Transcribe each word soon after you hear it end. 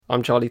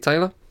I'm Charlie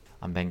Taylor.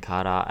 I'm Ben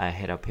Carter. I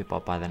head up Hip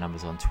Hop by the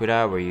Numbers on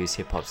Twitter, where we use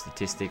hip hop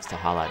statistics to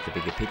highlight the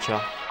bigger picture.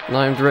 And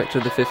I am director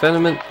of The Fifth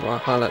Element, where I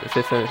highlight the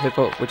fifth element of hip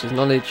hop, which is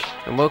knowledge.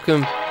 And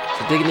welcome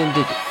to Digging and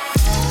Digging.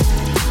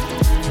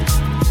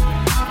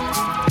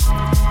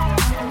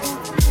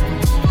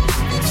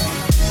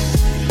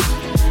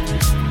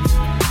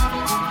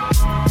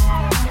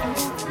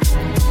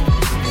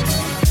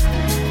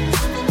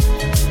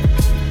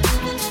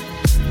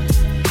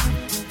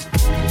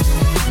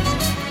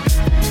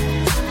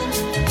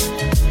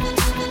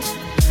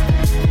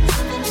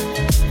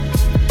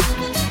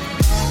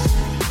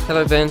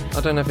 Hello Ben,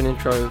 I don't have an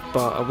intro,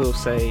 but I will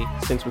say,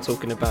 since we're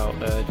talking about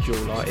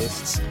dual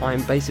artists,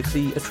 I'm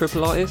basically a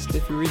triple artist,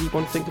 if you really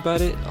want to think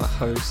about it. I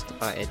host,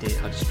 I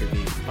edit, I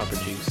distribute, I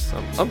produce.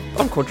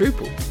 I'm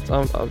quadruple.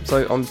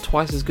 So I'm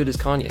twice as good as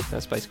Kanye.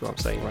 That's basically what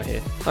I'm saying right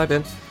here. Hi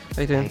Ben,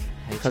 how you doing?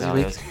 Hey How's your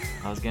Charlie, week?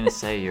 I was going to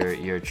say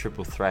you're a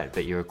triple threat,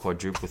 but you're a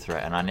quadruple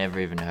threat, and I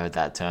never even heard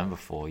that term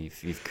before.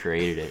 You've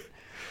created it.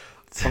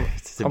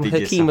 It's the I'm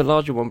biggest- Hakeem, a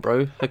larger one,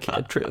 bro. A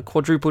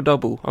quadruple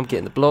double. I'm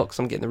getting the blocks,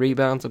 I'm getting the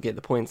rebounds, I'm getting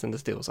the points and the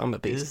steals. I'm a You're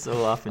beast. just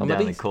all up and I'm a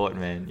down the beast. court,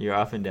 man. You're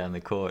up and down the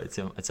court. It's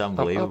I'm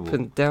unbelievable. up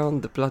and down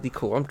the bloody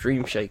court. I'm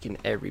dream shaking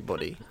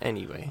everybody.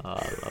 Anyway. Oh,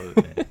 I love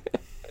it,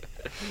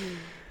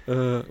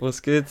 man. What's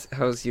good?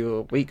 How's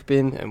your week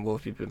been, and what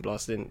have you been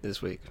blasting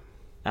this week?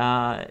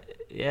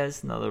 Yeah,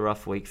 it's another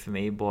rough week for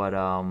me, but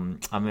I'm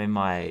in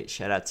my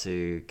shout out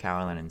to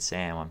Carolyn and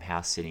Sam. I'm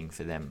house sitting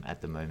for them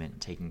at the moment,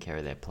 taking care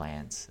of their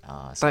plants.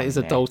 That is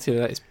something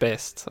adulting at its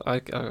best.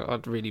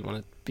 I'd really want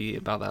to be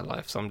about that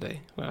life someday,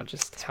 where I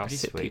just house pretty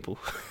sit sweet. people,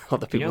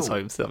 other people's know,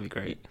 homes. That'd be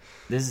great.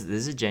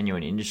 There's a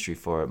genuine industry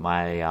for it.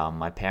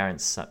 My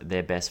parents,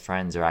 their best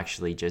friends are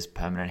actually just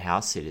permanent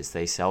house sitters.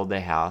 They sold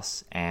their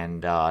house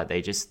and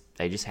they just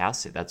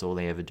house sit. That's all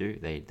they ever do.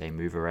 They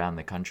move around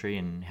the country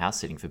and house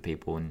sitting for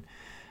people, and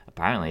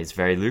apparently it's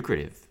very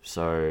lucrative.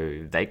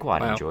 So they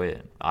quite Wow. enjoy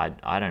it.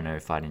 I don't know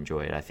if I'd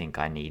enjoy it. I think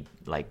I need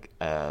like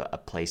a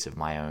place of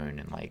my own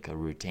and like a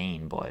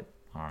routine. But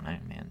I don't know,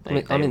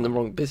 man. I'm in the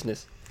wrong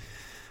business.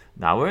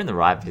 No, we're in the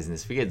right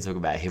business. We get to talk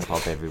about hip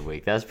hop every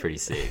week. That's pretty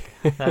sick.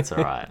 That's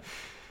all right.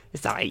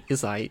 It's aight.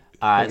 It's aight.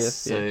 Alright, I so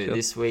guess, yeah, sure.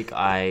 this week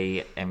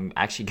I am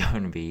actually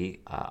going to be,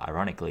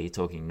 ironically,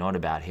 talking not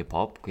about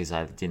hip-hop because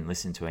I didn't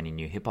listen to any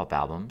new hip-hop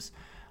albums.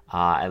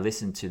 I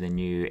listened to the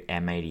new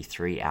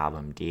M83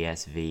 album,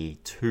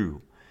 DSV2.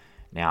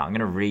 Now, I'm going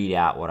to read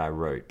out what I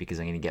wrote because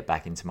I'm going to get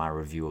back into my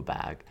reviewer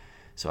bag.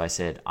 So I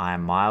said, I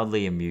am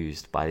mildly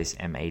amused by this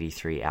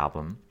M83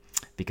 album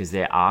because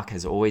their arc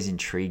has always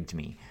intrigued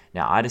me.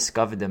 Now, I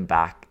discovered them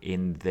back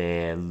in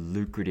their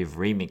lucrative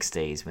remix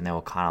days when they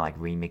were kind of like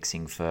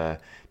remixing for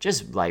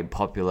just like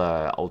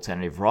popular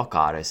alternative rock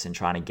artists and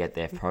trying to get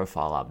their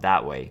profile up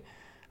that way.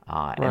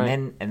 Right.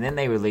 And then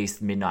they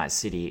released Midnight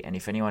City, and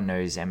if anyone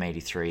knows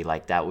M83,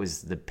 like that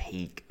was the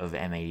peak of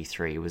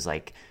M83. It was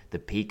like the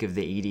peak of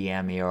the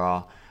EDM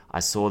era. I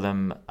saw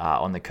them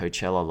on the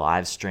Coachella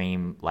live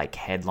stream, like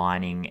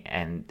headlining,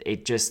 and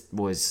it just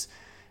was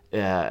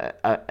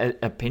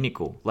a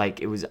pinnacle.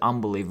 Like it was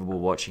unbelievable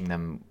watching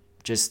them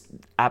just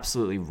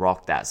absolutely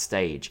rock that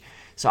stage.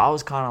 So I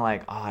was kind of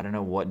like, oh, I don't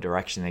know what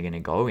direction they're going to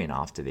go in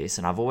after this.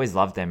 And I've always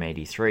loved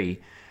M83.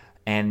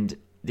 And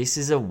this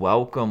is a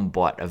welcome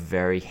but a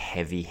very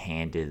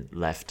heavy-handed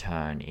left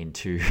turn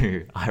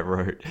into, I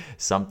wrote,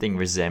 something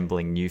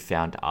resembling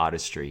newfound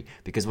artistry.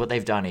 Because what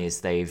they've done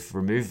is they've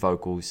removed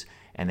vocals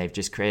and they've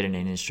just created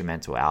an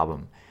instrumental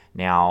album.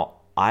 Now,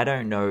 I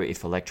don't know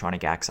if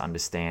electronic acts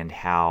understand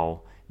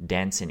how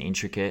dense and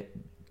intricate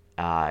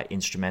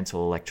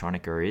instrumental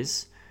electronica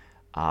is.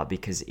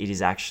 Because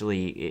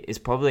it's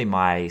probably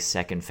my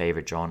second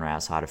favorite genre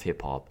outside of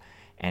hip hop,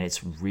 and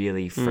it's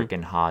really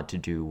freaking hard to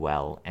do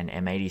well. And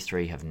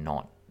M83 have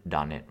not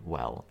done it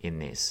well in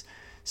this.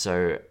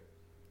 So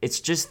it's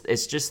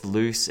just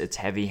loose. It's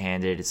heavy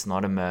handed. It's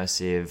not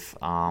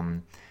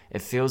immersive.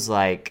 It feels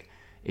like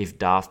if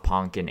Daft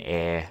Punk and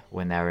Air,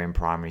 when they were in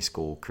primary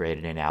school,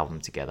 created an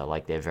album together,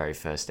 like their very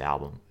first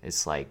album.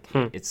 It's like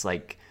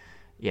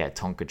yeah,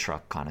 Tonka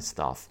truck kind of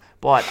stuff.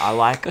 But I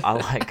like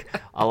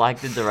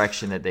the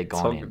direction that they're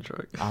going in. Tonka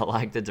truck. I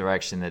like the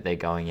direction that they're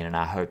going in, and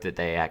I hope that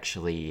they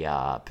actually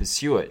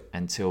pursue it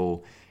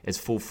until it's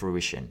full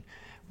fruition.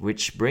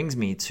 Which brings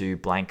me to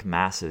Blank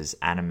Massa's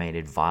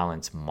Animated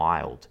Violence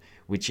Mild,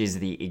 which is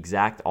the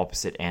exact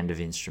opposite end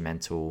of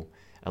instrumental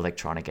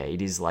electronica.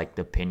 It is like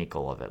the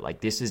pinnacle of it. Like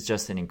this is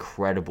just an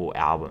incredible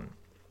album.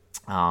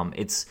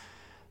 It's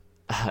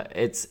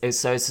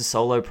a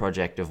solo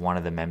project of one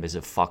of the members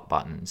of Fuck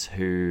Buttons,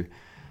 who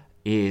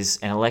is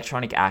an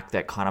electronic act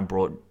that kind of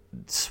brought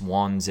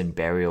Swans and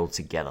Burial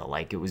together.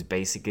 Like it was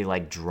basically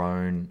like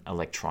drone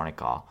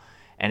electronica,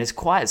 and it's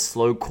quite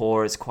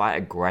slowcore. It's quite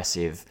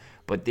aggressive,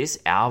 but this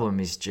album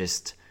is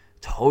just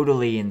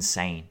totally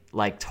insane.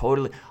 Like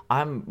totally,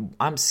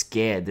 I'm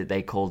scared that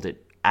they called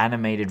it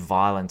Animated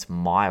Violence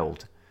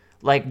Mild.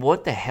 Like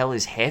what the hell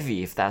is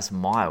heavy if that's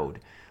mild?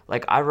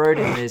 Like I wrote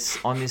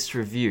on this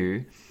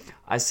review.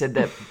 I said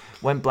that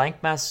when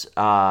Blank Mass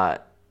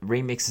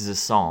remixes a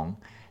song,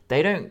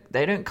 they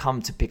don't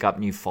come to pick up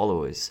new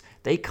followers.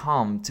 They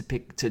come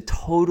to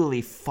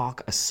totally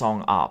fuck a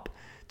song up,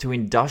 to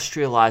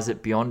industrialize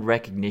it beyond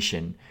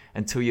recognition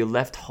until you're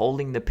left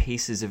holding the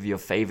pieces of your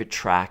favorite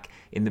track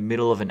in the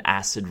middle of an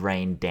acid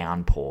rain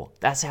downpour.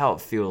 That's how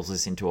it feels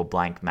listening to a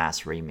Blank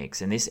Mass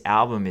remix. And this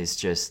album is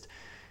just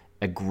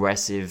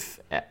aggressive.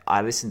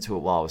 I listened to it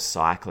while I was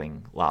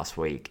cycling last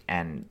week,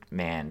 and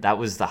man, that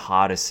was the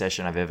hardest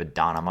session I've ever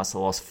done. I must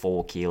have lost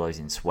 4 kilos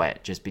in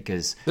sweat just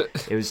because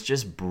it was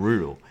just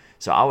brutal.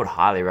 So I would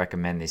highly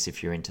recommend this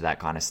if you're into that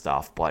kind of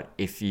stuff. But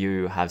if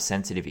you have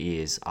sensitive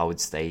ears, I would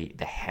stay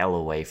the hell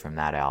away from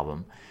that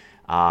album.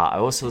 I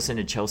also listened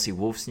to Chelsea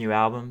Wolfe's new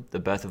album, The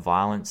Birth of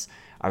Violence.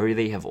 I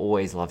really have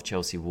always loved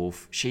Chelsea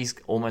Wolfe. She's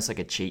almost like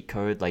a cheat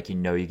code, like you're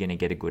going to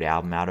get a good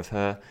album out of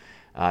her.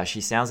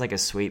 She sounds like a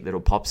sweet little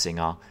pop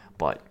singer,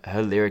 but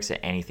her lyrics are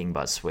anything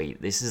but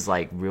sweet. This is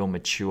like real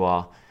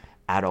mature,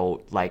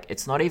 adult. Like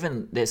it's not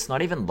even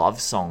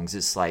love songs.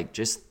 It's like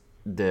just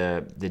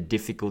the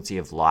difficulty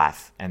of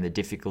life and the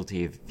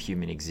difficulty of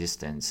human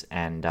existence.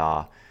 And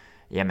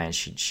yeah, man,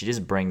 she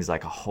just brings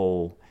like a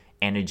whole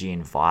energy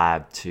and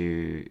vibe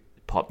to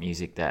pop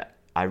music that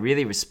I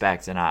really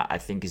respect and I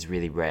think is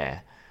really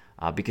rare.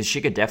 Because she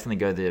could definitely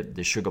go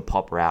the sugar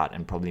pop route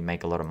and probably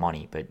make a lot of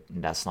money, but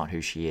that's not who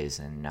she is.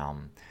 And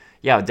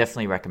yeah, I would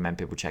definitely recommend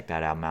people check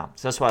that album out.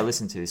 So that's what I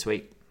listened to this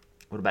week.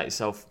 What about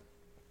yourself?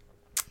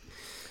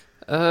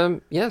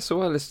 Yeah,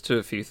 so I listened to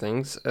a few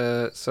things.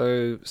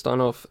 So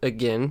starting off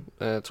again,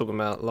 talking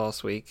about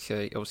last week,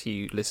 obviously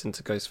you listened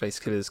to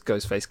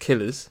Ghostface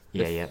Killers.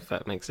 Yeah. If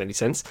that makes any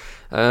sense.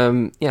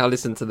 Yeah, I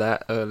listened to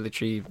that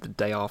literally the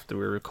day after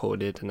we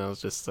recorded, and I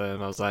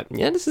was like,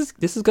 yeah, this is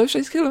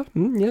Ghostface Killer.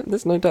 Yeah,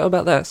 there's no doubt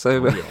about that.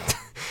 So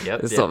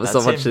Yep,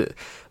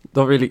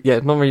 not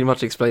really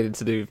much explaining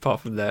to do apart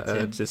from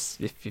that.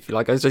 Just if you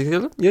like Ghostface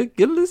Killer, yeah,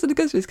 get a listen to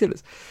Ghostface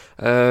Killers.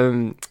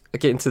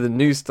 Getting to the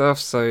new stuff,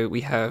 so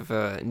we have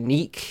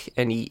Neek,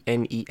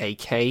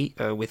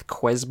 Neneak, with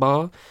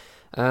Quesbar.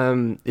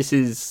 This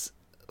is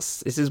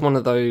one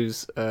of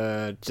those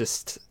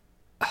just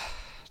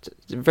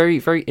very,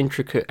 very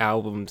intricate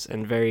albums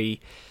and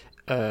very,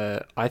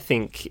 I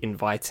think,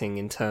 inviting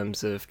in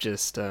terms of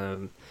just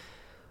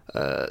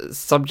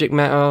subject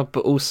matter, but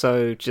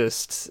also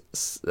just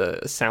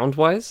sound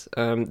wise.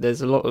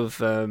 There's a lot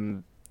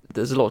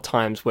of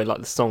times where like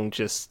the song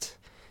just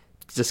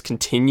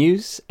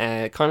continues,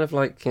 kind of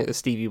like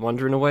Stevie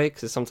Wonder in a way,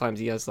 because sometimes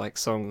he has like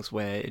songs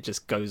where it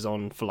just goes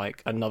on for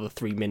like another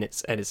 3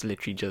 minutes and it's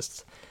literally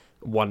just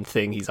one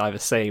thing. He's either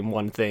saying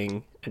one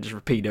thing and just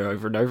repeat it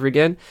over and over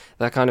again.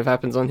 That kind of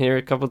happens on here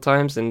a couple of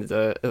times, and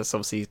that's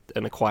obviously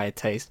an acquired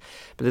taste.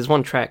 But there's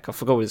one track, I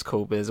forgot what it's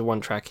called, but there's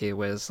one track here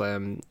where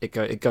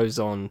it goes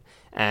on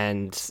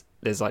and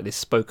there's like this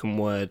spoken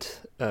word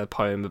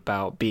poem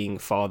about being a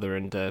father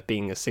and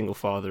being a single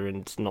father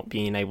and not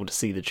being able to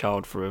see the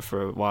child for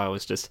a while.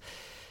 It's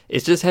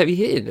just heavy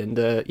hitting,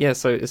 and yeah,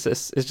 so it's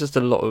just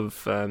a lot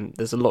of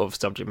there's a lot of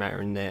subject matter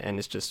in there, and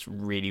it's just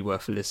really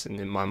worth a listen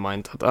in my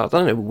mind. I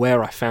don't know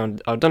where I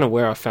found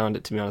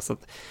it, to be honest.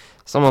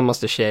 Someone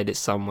must have shared it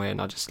somewhere, and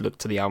I just looked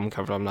to the album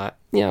cover. I'm like,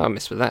 yeah, I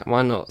mess with that.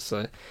 Why not?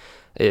 So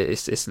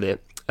it's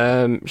lit.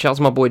 Shout out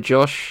to my boy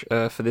Josh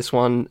for this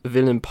one.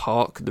 Villain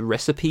Park, The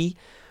Recipe.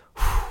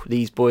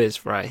 These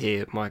boys right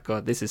here, my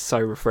god, this is so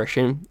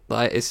refreshing.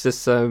 Like it's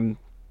just so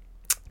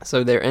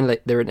they're an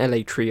LA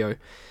trio,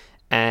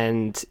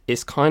 and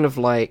it's kind of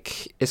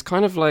like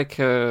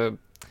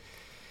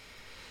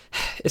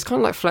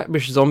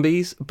Flatbush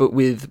Zombies, but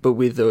with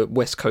a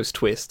West Coast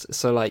twist.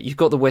 So like you've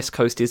got the West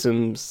Coast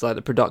isms, like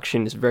the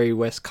production is very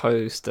West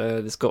Coast.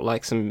 It's got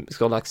like some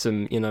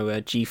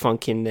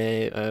G-funk in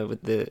there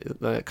with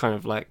the kind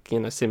of like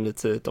similar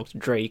to Dr.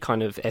 Dre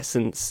kind of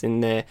essence in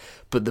there,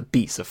 but the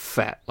beats are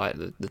fat. Like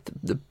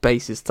the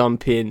bass is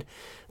thumping,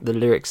 the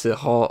lyrics are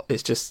hot.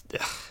 It's just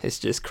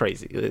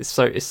crazy. It's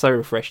so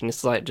refreshing.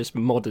 It's like just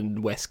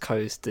modern West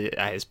Coast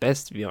at its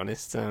best, to be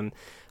honest.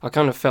 I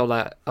kind of felt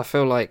that. I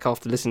feel like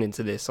after listening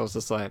to this, I was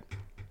just like,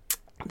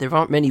 there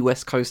aren't many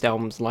West Coast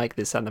albums like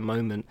this at the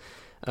moment.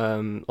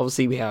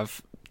 Obviously,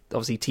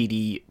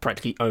 TD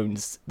practically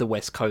owns the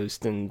West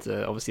Coast, and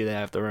obviously they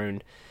have their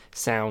own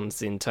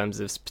sounds in terms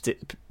of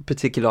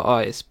particular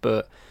artists.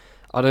 But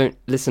I don't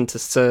listen to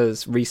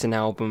Sir's recent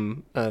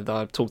album that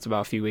I talked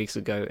about a few weeks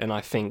ago, and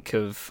I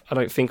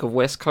don't think of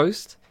West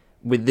Coast.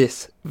 With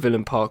this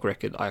Villain Park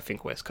record, I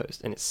think West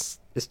Coast, and it's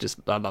just,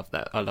 I love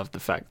that. I love the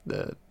fact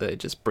that it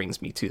just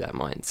brings me to that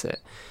mindset.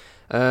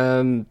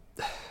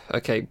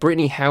 Okay,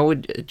 Brittany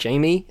Howard,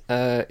 Jamie.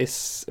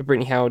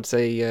 Brittany Howard's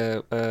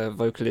a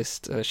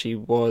vocalist. She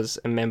was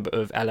a member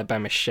of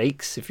Alabama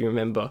Shakes, if you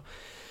remember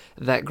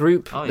that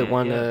group that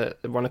won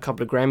a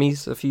couple of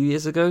Grammys a few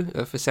years ago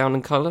for Sound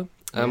and Colour.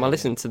 I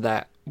listened to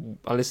that.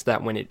 I listened to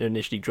that when it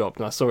initially dropped,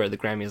 and I saw it at the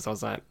Grammys. I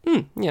was like,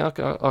 yeah,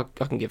 I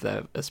can give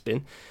that a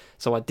spin.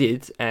 So I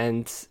did,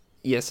 and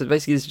yeah, so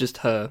basically it's just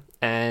her,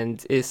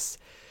 and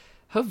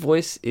her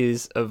voice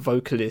is a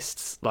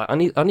vocalist's. Like I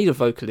need a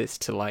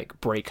vocalist to like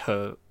break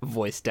her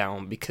voice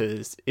down,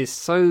 because it's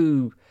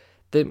so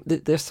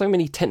there's so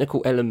many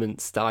technical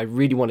elements that I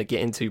really want to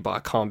get into, but I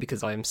can't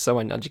because I am so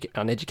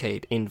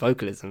uneducated in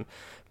vocalism.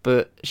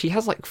 But she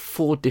has like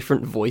 4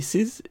 different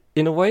voices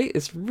in a way.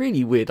 It's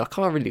really weird. I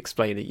can't really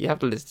explain it. You have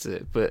to listen to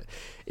it, but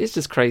it's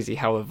just crazy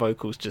how her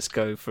vocals just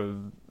go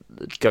from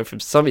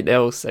something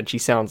else, and she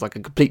sounds like a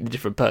completely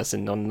different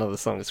person on another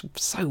song. It's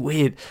so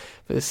weird,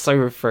 but it's so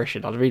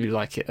refreshing. I really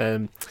like it.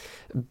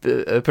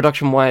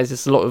 Production wise,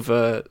 there's a lot of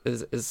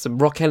there's some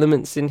rock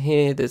elements in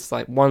here. There's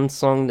like one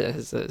song that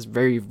is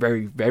very,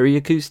 very, very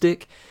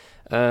acoustic,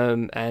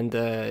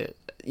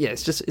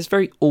 it's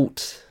very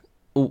alt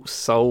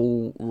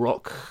soul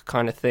rock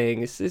kind of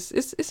thing. It's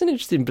an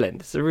interesting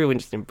blend. It's a real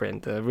interesting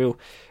blend. A real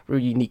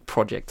unique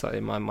project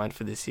in my mind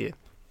for this year.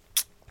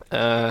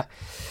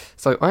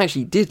 So I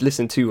actually did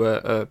listen to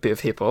a bit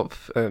of hip hop,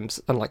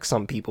 unlike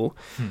some people.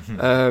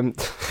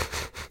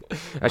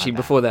 Actually,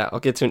 before that, I'll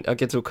get to a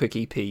quick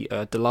EP.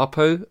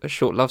 Delapo, A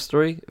Short Love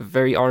Story,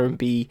 very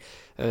R&B,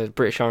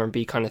 British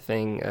R&B kind of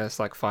thing. It's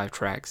like 5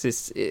 tracks.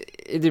 It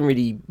didn't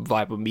really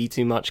vibe with me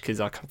too much because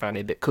I found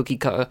it a bit cookie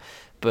cutter,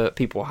 but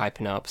people were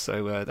hyping up,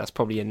 so that's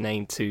probably a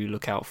name to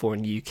look out for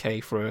in the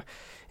UK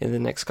in the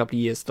next couple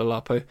of years.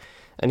 Delapo.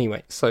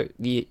 Anyway, so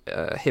the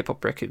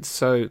hip-hop records.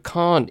 So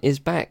Khan is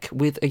back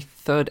with a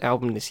 3rd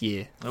album this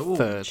year. Oh,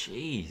 third.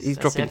 Jeez. He's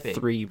dropping epic.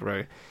 3,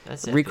 bro.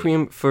 That's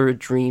Requiem for a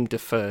Dream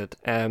Deferred.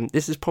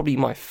 This is probably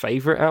my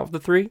favourite out of the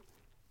 3.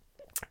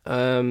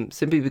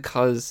 Simply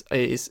because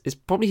it's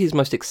probably his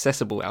most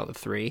accessible out of the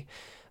 3.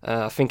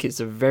 I think it's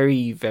a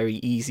very, very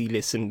easy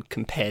listen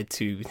compared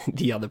to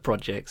the other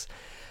projects.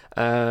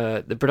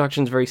 The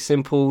production's very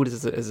simple.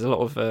 There's a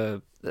lot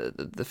of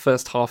the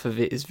first half of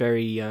it is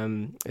very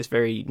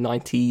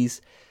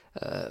 90s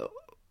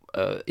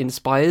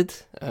inspired.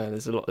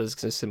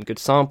 There's some good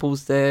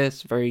samples there.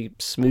 It's very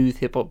smooth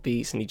hip hop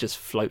beats, and he just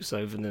floats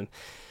over them.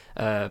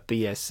 But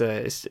yes,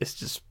 it's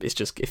just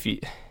if you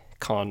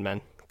Khan,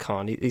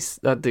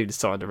 that dude is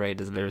so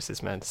underrated as a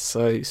lyricist, man.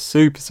 So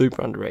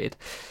super underrated.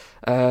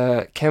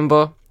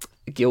 Kemba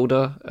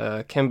Gilder.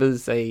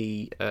 Kemba's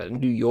a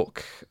New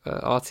York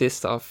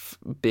artist I've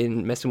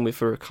been messing with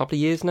for a couple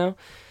of years now.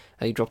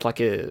 He dropped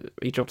a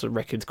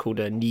record called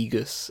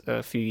Negus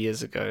a few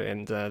years ago,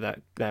 and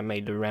that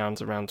made the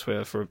rounds around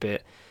Twitter for a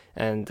bit.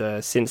 And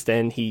since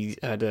then, he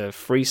had a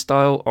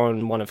freestyle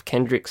on one of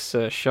Kendrick's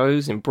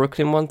shows in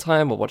Brooklyn one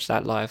time. I watched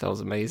that live. That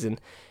was amazing.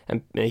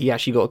 And he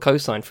actually got a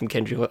cosign from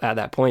Kendrick at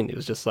that point. It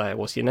was just like,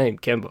 "What's your name?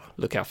 Kemba.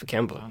 Look out for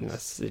Kemba." And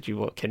that's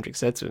literally what Kendrick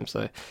said to him.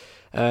 So,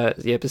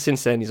 but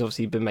since then, he's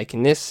obviously been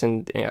making this,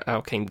 and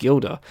out came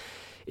Gilder.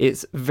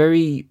 It's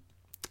very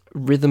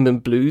rhythm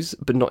and blues,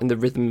 but not in the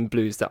rhythm and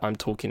blues that I'm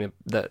talking of,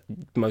 that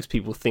most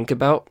people think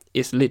about.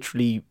 It's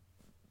literally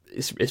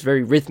it's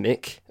very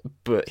rhythmic,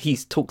 but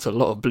he's talked a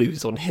lot of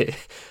blues on here.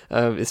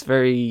 It's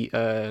very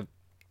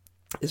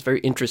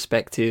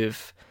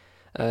introspective.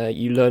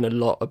 You learn a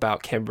lot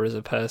about Kemba as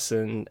a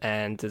person,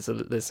 and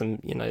there's some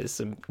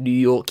New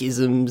York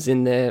isms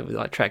in there with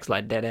like tracks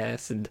like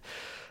Deadass, and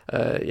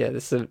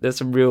there's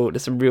some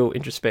real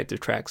introspective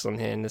tracks on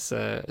here, and it's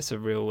a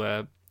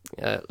real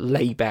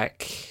lay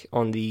back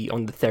on the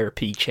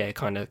therapy chair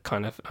kind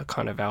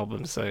of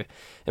album. So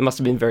it must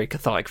have been very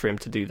cathartic for him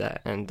to do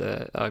that, and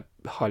I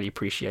highly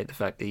appreciate the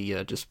fact that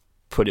he just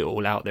put it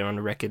all out there on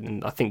the record.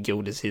 And I think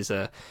Guild is his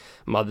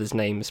mother's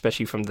name,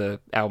 especially from the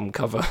album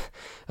cover.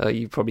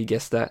 You probably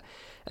guessed that.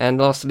 And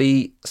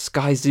lastly,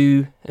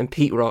 Skyzoo and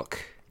Pete Rock,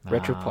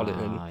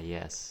 Retropolitan.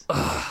 Yes.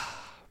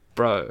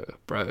 Bro.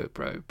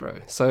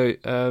 So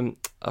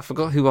I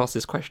forgot who asked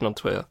this question on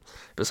Twitter,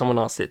 but someone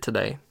asked it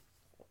today.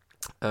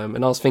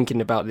 And I was thinking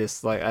about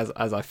this like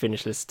as I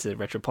finished listening to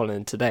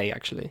Retropolitan today,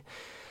 actually.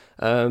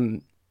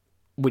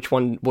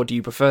 What do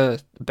you prefer,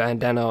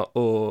 Bandana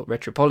or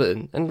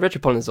Retropolitan? And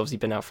Retropolitan's obviously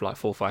been out for like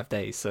 4 or 5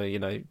 days, so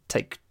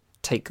take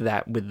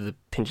that with a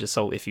pinch of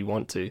salt if you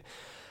want to.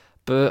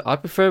 But I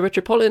prefer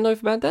Retropolitan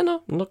over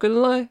Bandana. I'm not gonna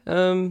lie.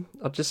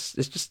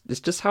 It's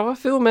just how I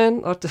feel,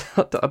 man. I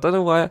don't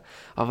know why.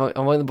 I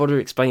won't bother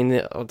explaining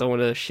it. I don't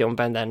want to shit on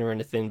Bandana or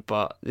anything.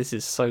 But this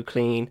is so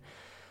clean.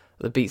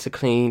 The beats are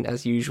clean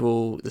as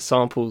usual. The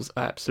samples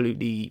are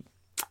absolutely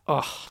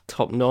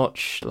top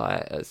notch.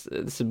 Like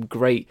there's some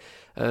great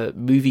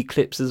movie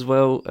clips as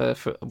well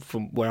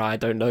from where I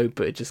don't know,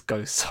 but it just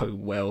goes so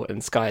well.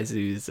 And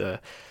Skyzoo is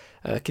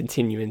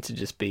continuing to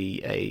just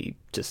be a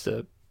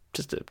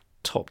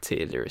top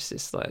tier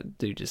lyricist. Like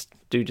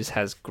dude just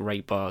has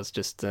great bars.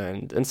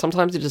 And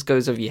sometimes it just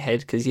goes over your head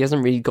because he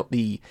hasn't really got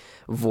the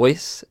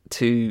voice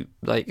to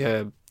like.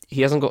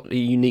 He hasn't got a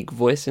unique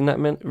voice in that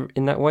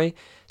way.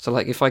 So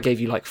like if I gave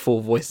you like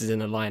 4 voices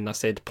in a line and I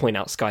said point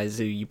out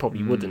Skyzoo, you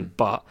probably wouldn't.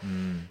 But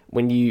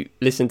when you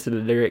listen to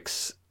the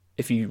lyrics,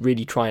 if you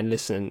really try and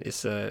listen,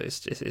 it's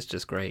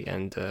just great.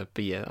 And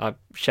but yeah, I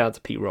shout out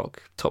to Pete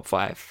Rock, top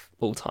 5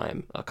 all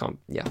time. I can't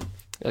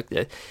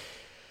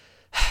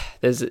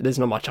there's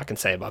not much I can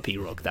say about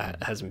Pete Rock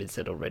that hasn't been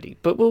said already.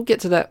 But we'll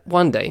get to that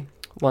one day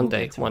when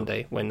Ben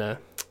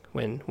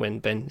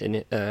in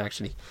it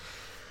actually.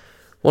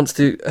 wants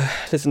to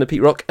listen to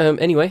Pete Rock.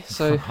 Anyway,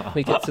 so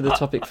we get to the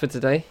topic for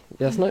today.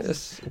 Yes, no,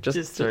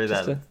 just throw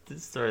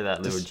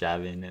that little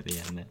jab in at the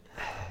end there.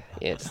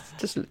 Yeah,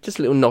 just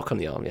a little knock on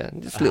the arm, yeah,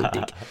 just a little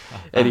dig.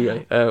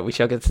 Anyway, we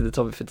shall get to the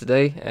topic for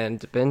today,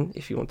 and Ben,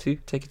 if you want to,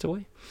 take it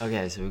away.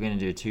 Okay, so we're going to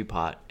do a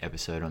two-part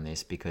episode on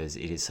this because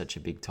it is such a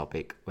big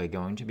topic. We're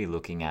going to be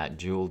looking at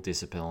dual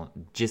discipline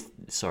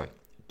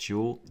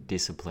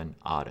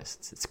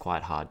artists. It's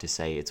quite hard to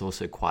say. It's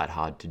also quite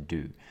hard to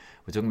do.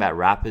 We're talking about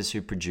rappers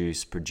who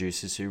produce,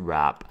 producers who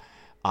rap,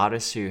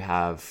 artists who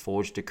have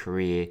forged a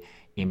career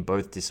in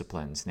both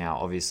disciplines. Now,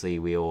 obviously,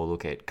 we all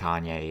look at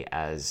Kanye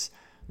as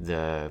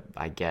the,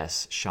 I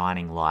guess,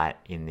 shining light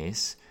in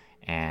this,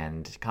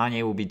 and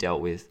Kanye will be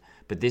dealt with.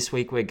 But this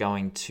week we're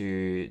going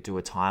to do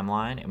a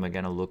timeline, and we're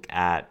going to look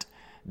at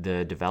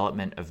the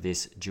development of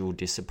this dual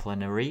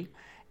disciplinary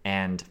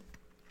and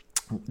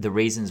the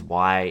reasons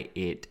why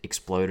it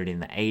exploded in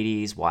the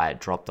 80s, why it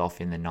dropped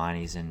off in the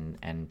 90s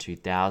and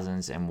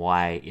 2000s, and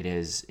why it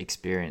has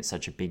experienced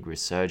such a big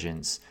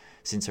resurgence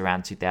since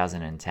around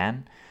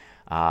 2010.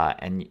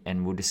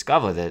 And we'll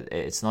discover that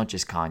it's not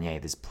just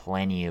Kanye. There's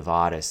plenty of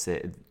artists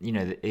that,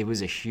 it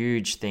was a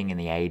huge thing in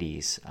the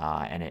 80s,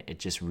 and it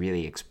just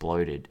really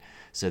exploded.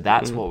 So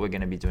that's what we're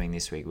going to be doing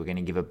this week. We're going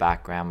to give a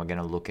background. We're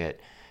going to look at,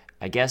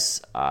 I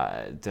guess,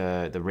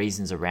 the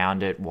reasons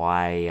around it,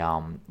 why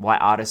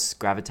artists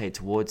gravitate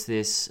towards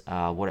this,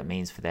 what it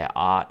means for their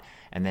art.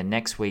 And then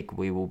next week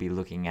we will be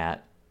looking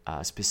at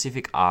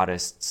specific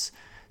artists.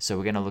 So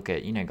we're going to look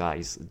at,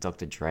 guys,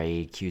 Dr.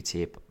 Dre,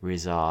 Q-Tip,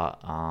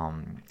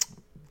 RZA,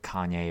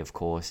 Kanye, of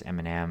course,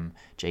 Eminem,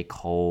 J.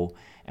 Cole.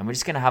 And we're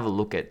just going to have a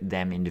look at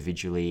them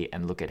individually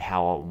and look at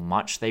how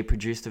much they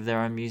produced of their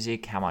own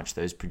music, how much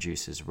those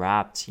producers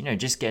rapped,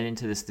 just get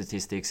into the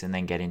statistics and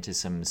then get into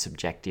some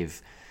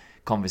subjective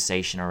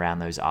conversation around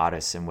those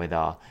artists and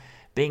whether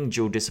being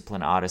dual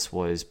discipline artists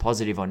was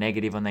positive or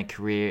negative on their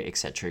career,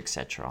 etc.,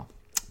 etc.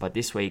 But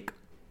this week,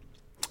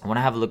 I want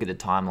to have a look at the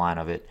timeline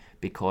of it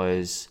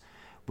because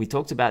we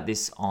talked about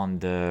this on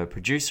the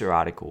producer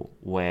podcast,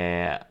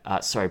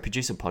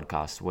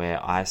 where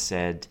I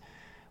said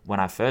when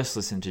I first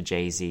listened to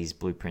Jay-Z's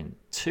Blueprint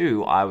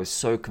 2, I was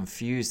so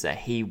confused that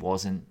he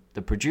wasn't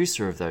the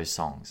producer of those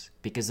songs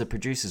because the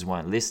producers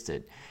weren't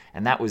listed.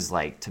 And that was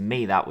to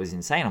me, that was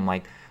insane. I'm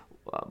like,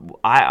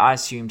 I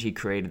assumed he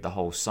created the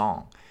whole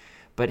song.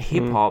 But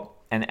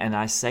hip-hop, and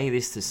I say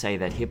this to say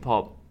that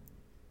hip-hop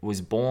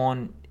was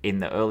born in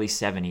the early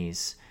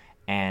 70s,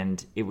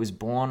 and it was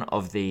born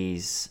of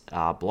these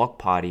block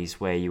parties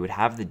where you would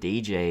have the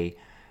DJ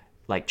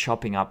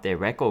chopping up their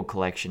record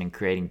collection and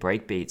creating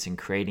breakbeats and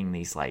creating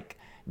these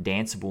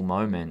danceable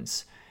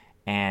moments.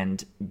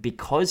 And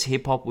because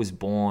hip-hop was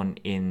born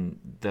in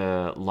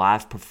the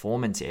live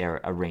performance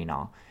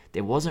arena,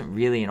 there wasn't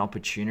really an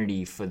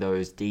opportunity for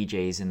those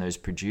DJs and those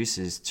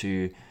producers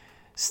to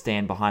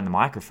stand behind the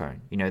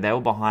microphone. They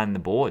were behind the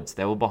boards.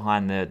 They were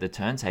behind the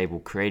turntable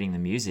creating the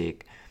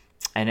music.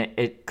 And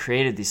it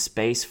created this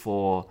space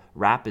for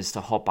rappers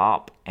to hop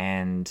up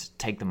and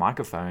take the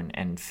microphone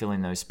and fill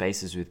in those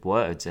spaces with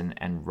words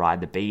and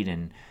ride the beat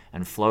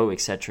and flow,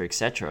 etc.,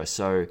 etc.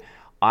 So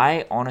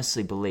I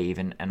honestly believe,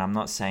 and I'm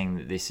not saying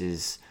that this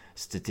is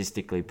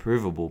statistically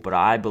provable, but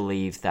I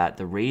believe that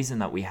the reason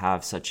that we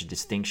have such a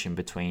distinction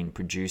between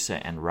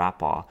producer and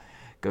rapper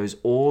goes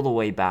all the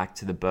way back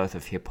to the birth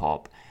of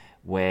hip-hop,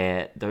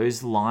 where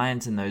those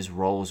lines and those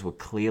roles were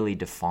clearly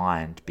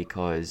defined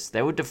because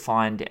they were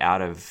defined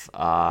out of,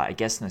 I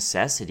guess,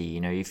 necessity.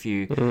 If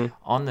you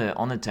on the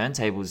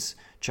turntables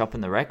chopping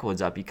the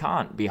records up, you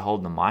can't be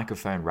holding the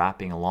microphone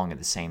rapping along at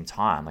the same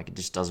time. It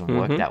just doesn't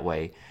work that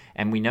way.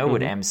 And we know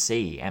what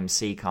MC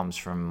comes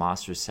from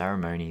Master of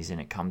Ceremonies,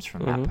 and it comes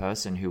from that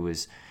person who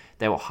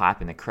they were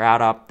hyping the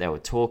crowd up, they were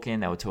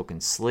talking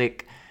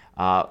slick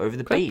over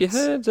the beats. Clap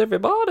your hands,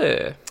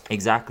 everybody.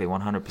 Exactly,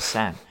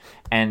 100%.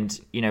 And,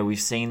 we've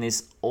seen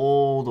this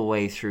all the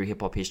way through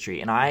hip-hop history.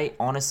 And I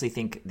honestly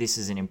think this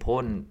is an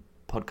important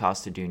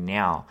podcast to do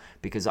now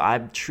because I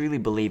truly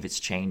believe it's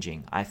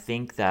changing. I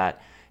think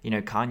that,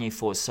 Kanye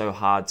fought so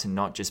hard to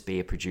not just be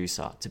a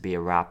producer, to be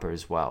a rapper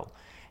as well.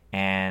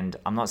 And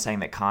I'm not saying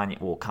that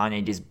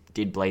Kanye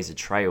did blaze a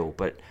trail,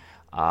 but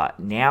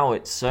now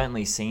it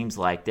certainly seems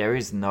like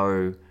there's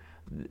no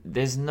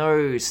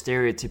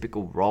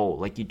stereotypical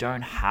role. You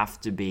don't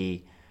have to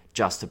be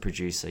just a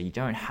producer. You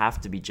don't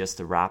have to be just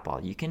a rapper.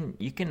 You can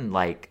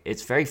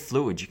it's very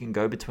fluid. You can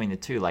go between the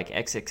two.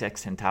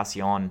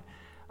 XXXTentacion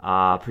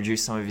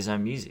produced some of his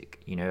own music.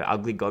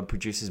 Ugly God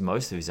produces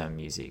most of his own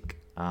music.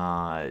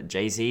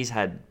 Jay-Z's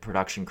had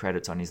production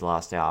credits on his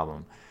last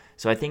album.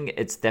 So I think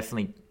it's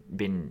definitely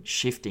been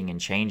shifting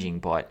and changing,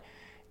 but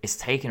it's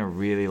taken a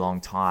really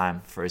long time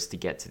for us to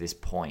get to this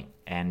point.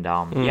 And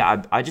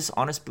I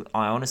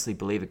honestly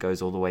believe it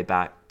goes all the way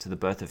back to the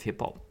birth of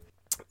hip-hop.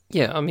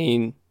 Yeah, I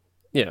mean,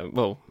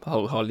 well, I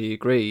wholeheartedly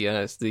agree.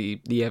 As the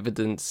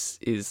evidence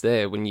is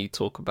there when you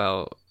talk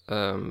about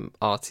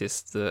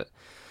artists that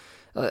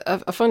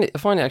I find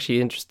it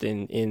actually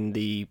interesting in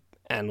the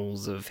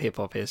annals of hip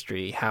hop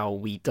history how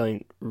we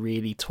don't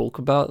really talk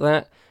about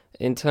that.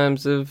 in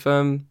terms of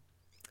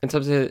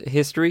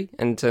history,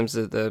 and in terms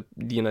of the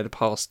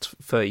past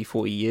 30,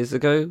 40 years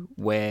ago,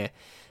 where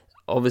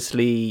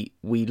obviously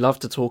we love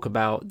to talk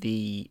about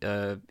the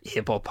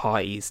hip hop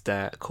parties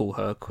that Kool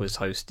Herc was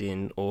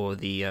hosting, or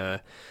the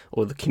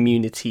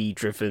community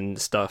driven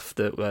stuff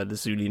that the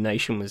Zulu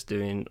Nation was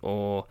doing,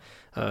 or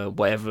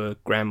whatever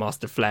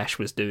Grandmaster Flash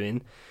was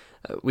doing.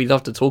 We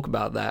love to talk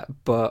about that,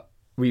 but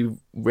we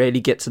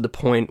rarely get to the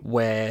point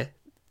where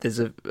there's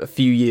a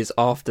few years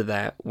after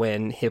that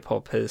when hip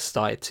hop has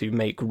started to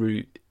make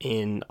root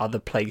in other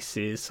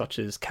places such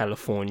as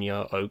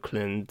California,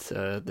 Oakland,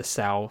 the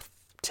South,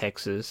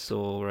 Texas,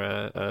 or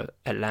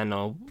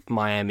Atlanta,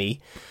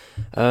 Miami.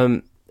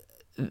 The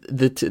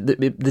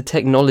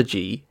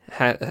technology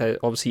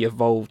obviously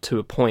evolved to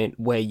a point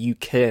where you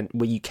can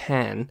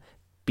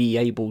be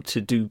able to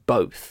do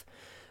both.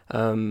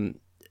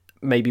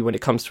 Maybe when it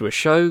comes to a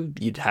show,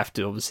 you'd have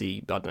to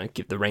obviously, I don't know,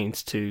 give the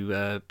reins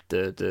to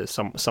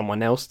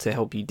someone else to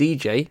help you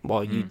DJ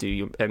while you do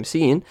your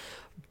MCing.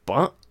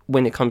 But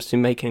when it comes to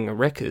making a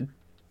record,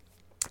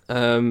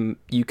 there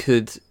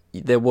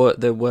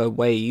were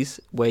ways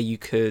where you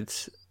could,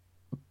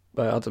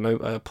 I don't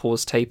know,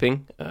 pause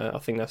taping. I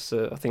think that's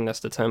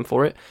the term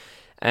for it.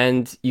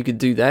 And you could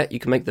do that. You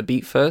can make the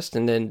beat first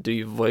and then do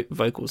your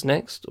vocals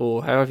next,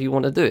 or however you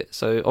want to do it.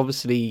 So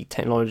obviously,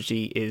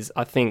 technology is,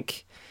 I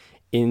think,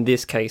 in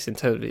this case, in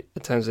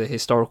terms of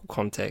historical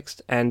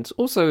context, and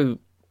also,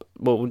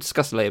 well, we'll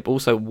discuss it later, but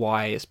also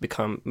why it's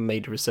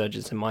made a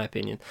resurgence, in my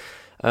opinion.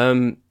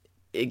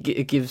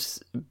 It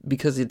gives,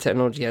 because the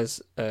technology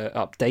has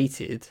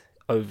updated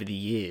over the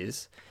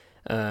years,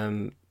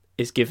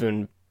 it's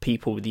given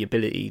people the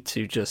ability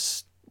to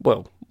just,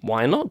 well,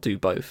 why not do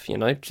both?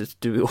 Just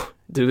do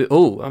it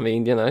all. I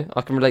mean,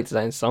 I can relate to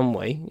that in some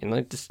way.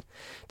 Just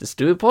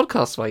do a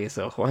podcast by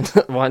yourself. Why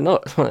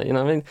not? You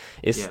know what I mean?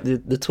 It's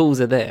the tools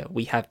are there.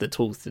 We have the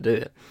tools to do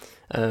it,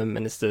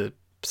 and it's for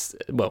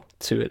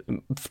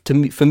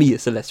me,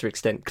 it's a lesser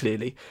extent,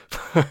 clearly,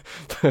 but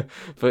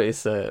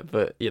it's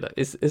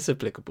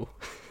applicable.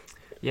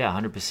 Yeah,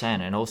 100%.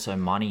 And also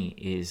money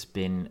has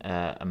been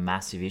a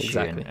massive issue.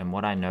 Exactly. And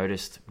what I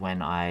noticed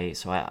when I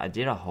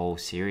did a whole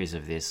series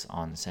of this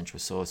on Central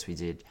Source. We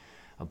did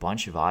a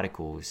bunch of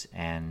articles.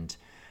 And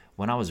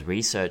when I was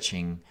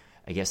researching,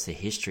 I guess, the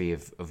history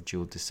of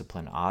dual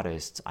discipline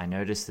artists, I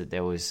noticed that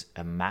there was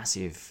a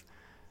massive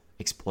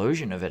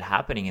explosion of it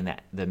happening in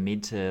the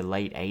mid to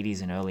late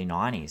 80s and early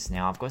 90s.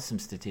 Now, I've got some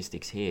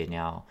statistics here.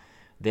 Now,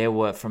 there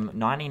were, from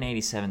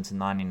 1987 to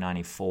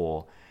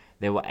 1994...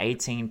 there were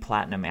 18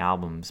 platinum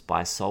albums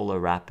by solo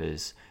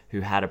rappers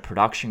who had a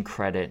production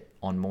credit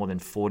on more than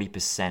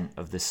 40%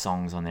 of the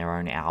songs on their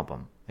own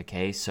album.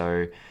 Okay,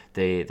 so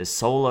the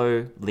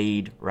solo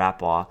lead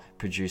rapper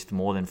produced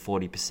more than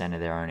 40%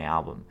 of their own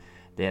album.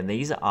 Then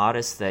these are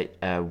artists that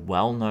are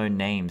well-known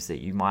names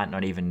that you might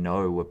not even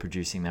know were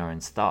producing their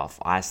own stuff.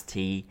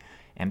 Ice-T,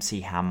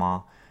 MC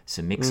Hammer,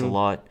 Sir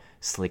Mix-a-Lot,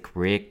 Slick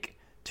Rick,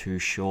 Too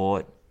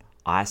Short,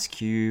 Ice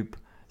Cube,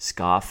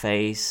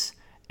 Scarface.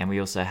 And we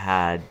also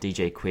had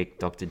DJ Quick,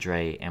 Dr.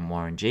 Dre, and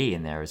Warren G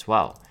in there as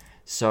well.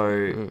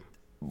 So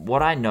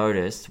what I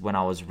noticed when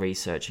I was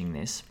researching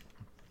this,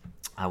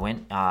 I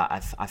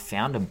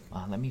found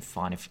let me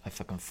find if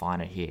I can find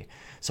it here.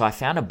 So I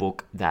found a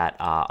book that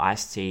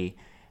Ice-T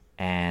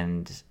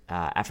and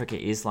Africa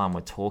Islam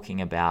were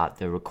talking about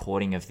the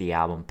recording of the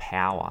album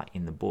Power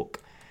in the book.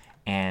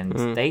 And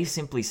they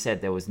simply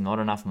said there was not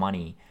enough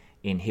money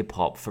in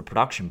hip-hop for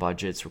production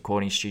budgets,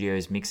 recording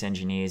studios, mix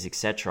engineers,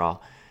 etc.,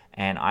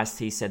 and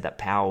Ice-T said that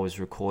Power was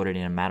recorded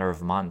in a matter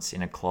of months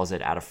in a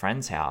closet at a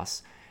friend's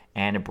house.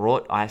 And it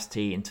brought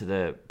Ice-T into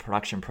the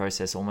production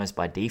process almost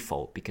by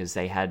default, because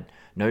they had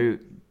no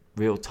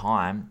real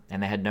time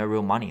and they had no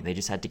real money. They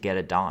just had to get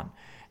it done.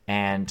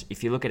 And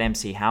if you look at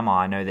MC Hammer,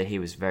 I know that he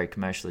was very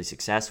commercially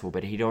successful,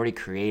 but he'd already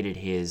created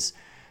his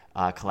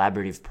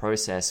collaborative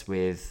process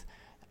with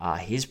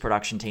his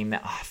production team.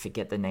 That I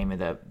forget the name of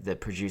the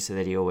producer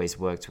that he always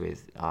worked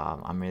with.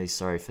 I'm really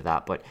sorry for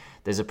that, but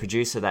there's a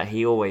producer that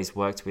he always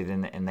worked with,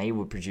 and they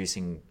were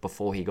producing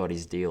before he got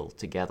his deal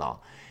together.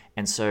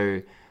 And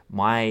so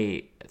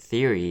my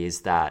theory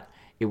is that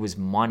it was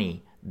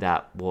money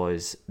that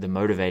was the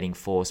motivating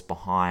force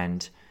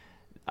behind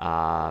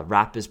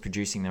rappers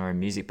producing their own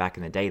music back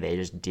in the day. They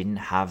just didn't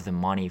have the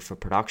money for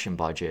production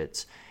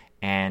budgets,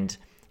 and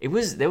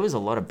there was a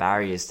lot of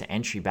barriers to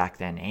entry back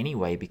then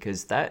anyway,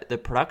 because the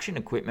production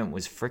equipment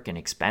was freaking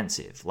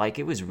expensive. Like,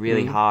 it was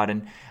really hard,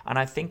 and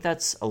I think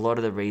that's a lot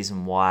of the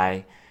reason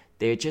why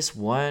there just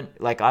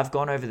weren't, like, I've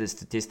gone over the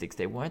statistics,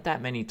 there weren't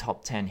that many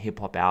top 10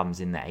 hip-hop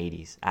albums in the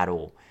 80s at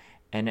all.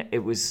 And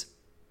it was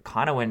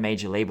kind of when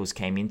major labels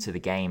came into the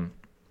game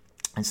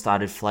and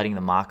started flooding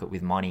the market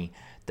with money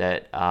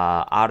that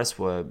artists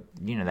were,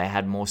 they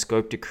had more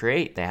scope to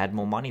create. They had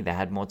more money. They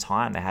had more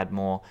time. They had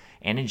more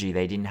energy.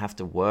 They didn't have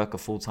to work a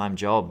full-time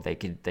job. They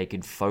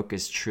could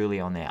focus truly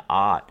on their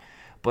art.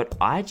 But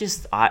I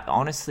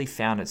honestly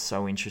found it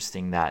so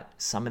interesting that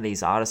some of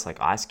these artists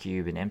like Ice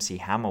Cube and MC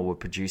Hammer were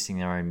producing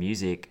their own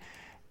music,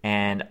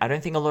 And I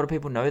don't think a lot of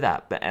people know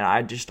that. And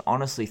I just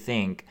honestly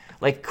think,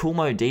 like, Kool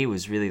Moe Dee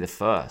was really the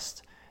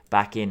first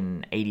back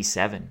in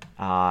 87.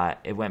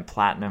 It went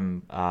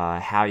platinum,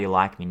 How You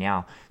Like Me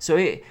Now. So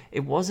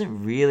it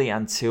wasn't really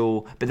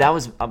until... But that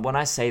was... When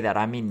I say that,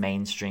 I mean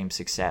mainstream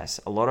success.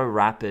 A lot of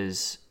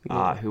rappers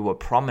who were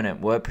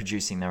prominent were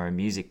producing their own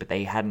music, but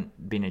they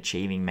hadn't been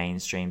achieving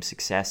mainstream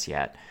success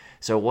yet.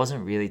 So it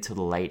wasn't really till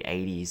the late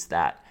 80s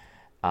that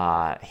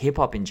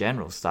hip-hop in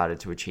general started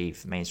to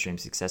achieve mainstream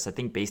success. I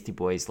think Beastie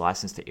Boys'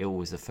 License to Ill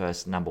was the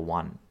first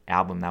 #1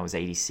 album. That was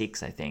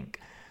 86, I think.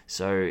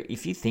 So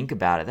if you think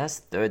about it, that's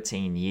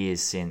 13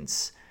 years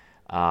since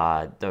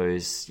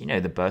those,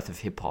 the birth of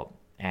hip-hop.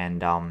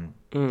 And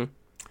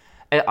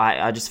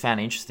I just found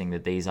it interesting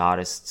that these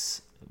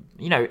artists...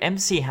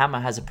 MC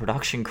Hammer has a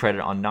production credit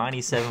on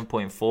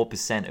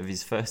 97.4% of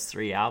his first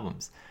 3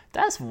 albums.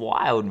 That's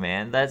wild,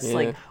 man. That's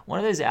like... One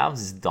of those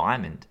albums is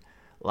Diamond.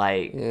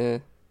 Like... Yeah.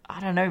 I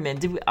don't know, man.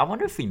 I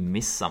wonder if we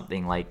missed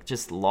something, like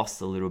just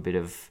lost a little bit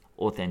of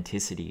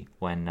authenticity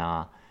when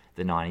the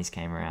 90s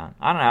came around.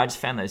 I don't know. I just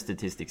found those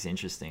statistics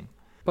interesting.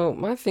 Well,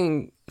 my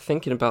thing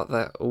thinking about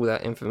all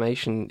that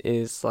information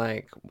is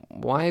like,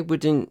 why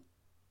do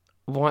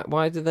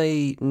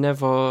they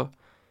never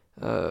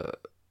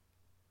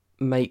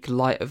make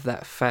light of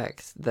that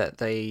fact that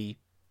they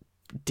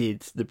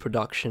did the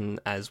production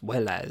as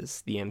well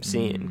as the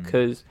MCing?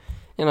 Because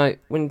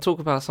when you talk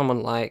about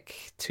someone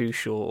like Too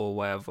Short or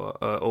whatever,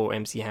 or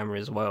MC Hammer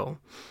as well,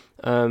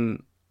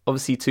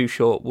 obviously Too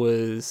Short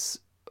was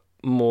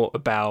more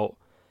about,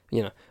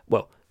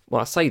 well,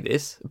 I say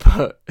this,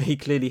 but he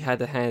clearly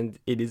had a hand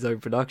in his own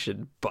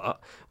production,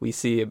 but we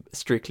see him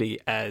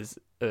strictly as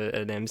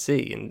an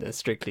MC and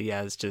strictly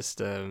as just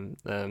him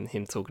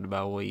talking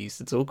about what he used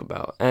to talk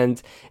about.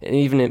 And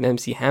even in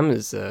MC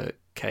Hammer's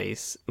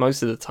case,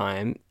 most of the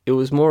time it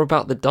was more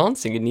about the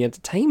dancing and the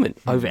entertainment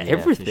over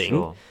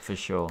everything. For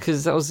sure.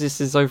 Because that was just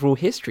his overall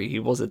history. He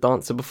was a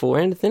dancer before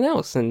anything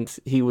else, and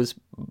he was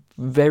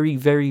very,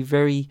 very,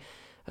 very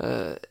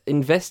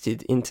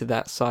invested into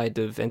that side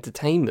of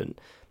entertainment.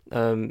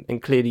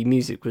 And clearly,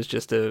 music was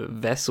just a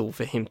vessel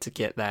for him to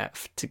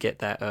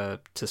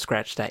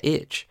scratch that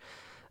itch.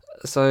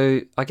 So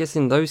I guess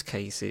in those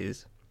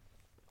cases,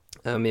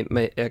 I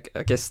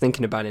guess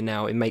thinking about it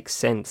now, it makes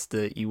sense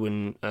that you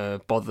wouldn't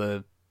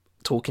bother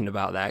talking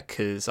about that,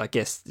 because I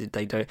guess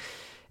they don't.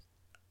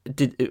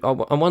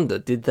 I wonder,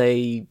 did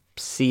they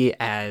see it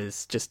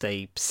as just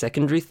a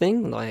secondary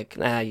thing? Like,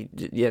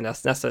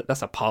 that's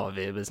a part of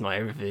it, but it's not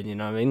everything. You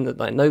know what I mean?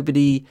 Like,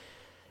 nobody.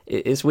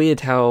 It's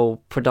weird how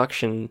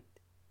production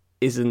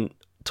isn't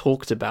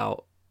talked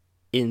about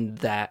in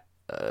that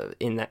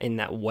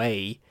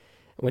way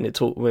when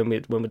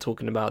we're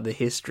talking about the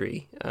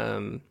history.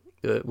 When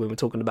we're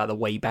talking about the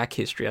way back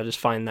history, I just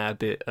find that a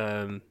bit,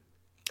 I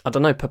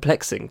don't know,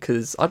 perplexing,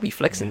 because I'd be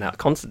flexing that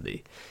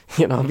constantly.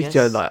 I'd be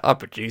going like, I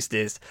produced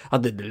this, I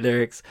did the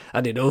lyrics,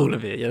 I did all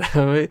of it,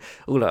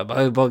 all out of my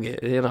own pocket.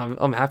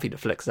 I'm happy to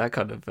flex that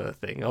kind of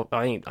thing.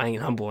 I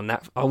ain't humble on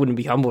that. I wouldn't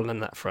be humble on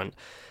that front.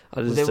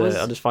 I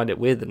just find it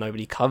weird that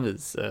nobody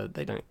covers.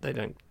 They don't.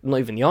 Not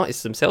even the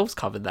artists themselves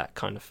covered that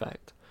kind of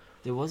fact.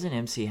 There was an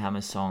MC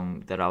Hammer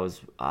song that I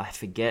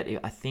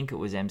think it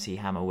was MC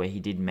Hammer, where he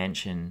did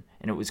mention,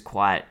 and it was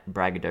quite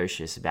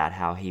braggadocious about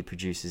how he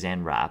produces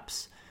and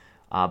raps,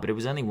 but it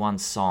was only one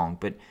song,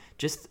 but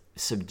just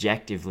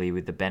subjectively,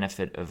 with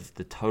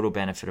the total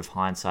benefit of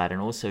hindsight,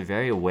 and also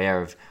very aware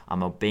of,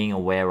 I'm being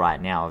aware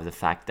right now of the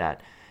fact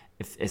that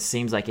if it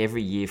seems like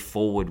every year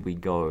forward we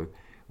go,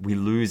 we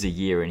lose a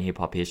year in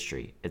hip-hop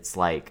history. It's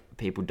like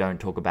people don't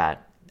talk about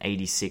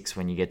 86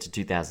 when you get to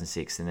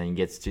 2006, and then you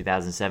get to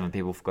 2007,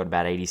 people forgot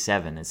about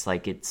 87. It's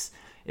like it's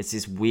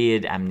this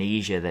weird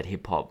amnesia that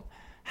hip-hop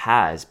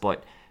has.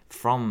 But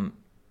from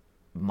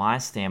my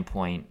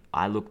standpoint,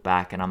 I look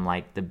back and I'm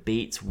like, the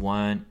beats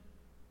weren't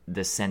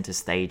the center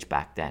stage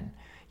back then.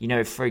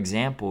 For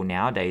example,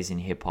 nowadays in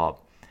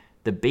hip-hop,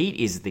 the beat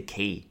is the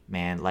key,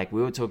 man. Like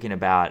we were talking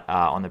about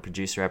on the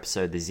producer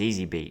episode, the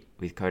ZZ beat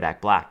with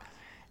Kodak Black.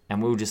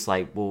 And we were just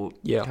like,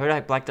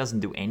 Kodak Black doesn't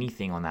do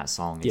anything on that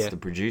song. It's the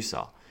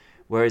producer.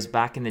 Whereas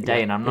back in the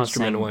day, and I'm not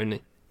saying...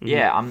 only.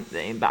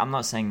 I'm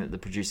not saying that the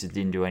producers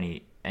didn't do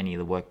any of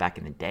the work back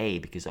in the day,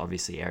 because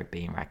obviously Eric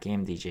B. and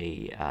Rakim,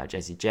 DJ,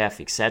 Jazzy Jeff,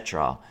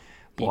 etc.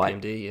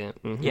 EPMD, yeah.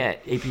 Mm-hmm. Yeah,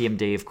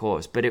 EPMD, of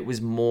course. But it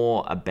was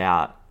more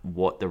about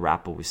what the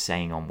rapper was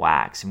saying on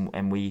wax.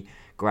 And we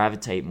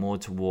gravitate more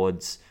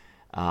towards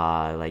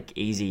like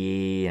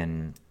Eazy-E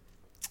and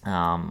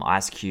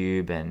Ice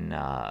Cube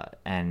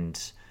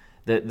and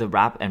the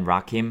rap and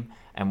Rakim,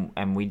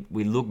 and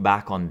we look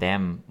back on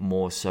them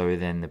more so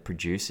than the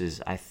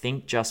producers. I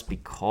think just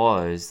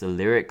because the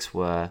lyrics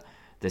were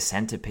the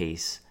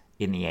centerpiece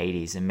in the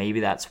 80s, and maybe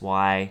that's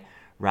why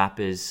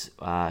rappers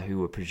who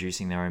were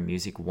producing their own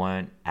music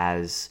weren't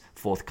as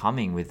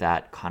forthcoming with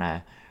that kind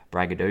of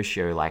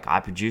braggadocio, like, I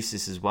produced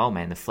this as well,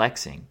 man, the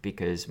flexing,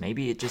 because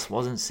maybe it just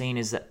wasn't seen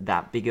as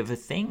that big of a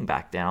thing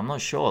back then. I'm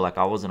not sure. Like,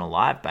 I wasn't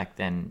alive back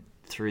then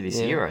through this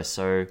era,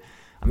 so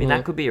I mean,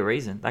 that could be a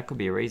reason.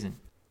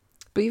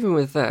 But even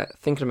with that,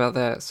 thinking about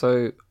that,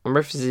 so I'm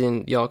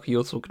referencing the article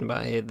you're talking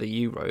about here that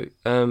you wrote.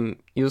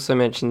 You also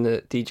mentioned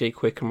that DJ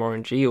Quick and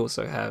Warren G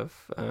also have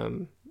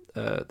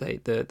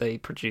they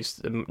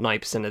produced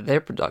 90% of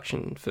their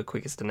production for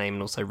Quickest to Name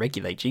and also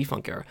Regulate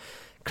G-Funk Era.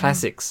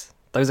 Classics.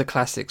 Those are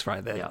classics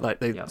right there. Yeah. Like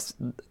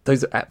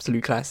those are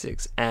absolute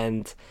classics.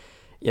 And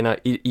I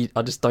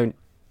just don't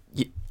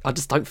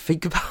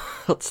think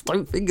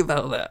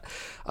about that.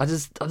 I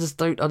just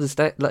don't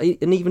understand. Like,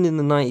 and even in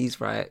the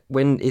 90s, right,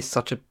 when it's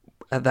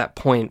at that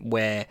point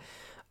where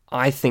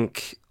I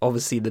think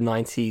obviously the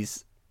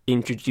 90s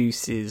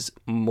introduces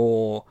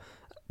more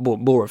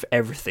of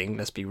everything.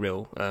 Let's be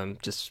real.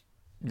 Just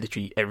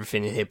literally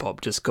everything in hip hop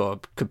just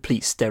got a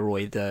complete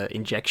steroid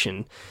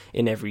injection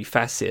in every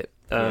facet.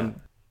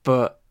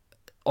 But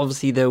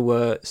obviously there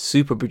were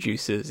super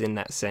producers in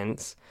that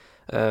sense.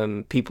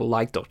 People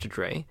like Dr.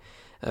 Dre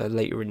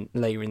later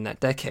in that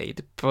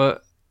decade.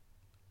 But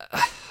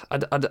I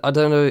don't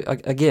know.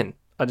 Again,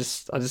 I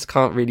just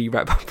can't really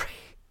wrap my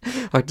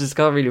brain. I just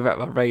can't really wrap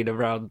my brain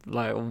around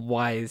like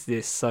why is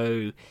this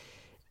so.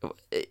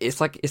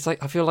 It's like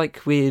I feel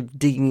like we're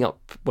digging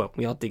up. Well,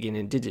 we are digging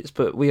in digits,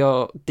 but we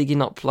are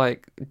digging up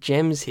like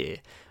gems here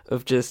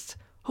of just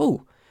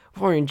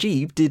Warren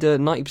G did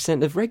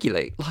 90% of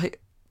Regulate. Like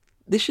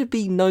this should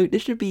be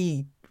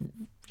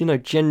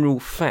general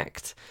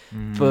fact.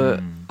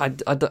 But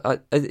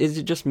is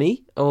it just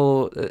me,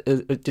 or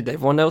did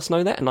everyone else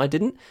know that and I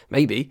didn't?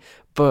 Maybe,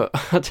 but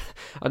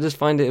I just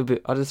find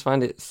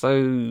it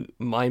so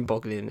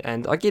mind-boggling.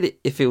 And I get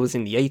it if it was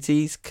in the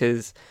 80s,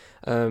 because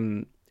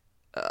I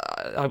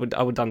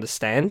would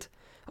understand,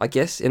 I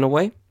guess, in a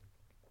way,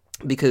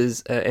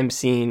 because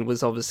MCing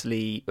was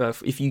obviously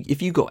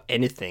if you got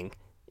anything.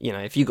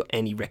 If you got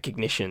any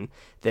recognition,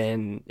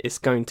 then it's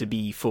going to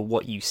be for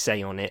what you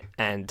say on it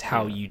and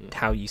how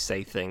you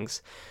say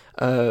things.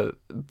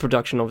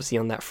 Production obviously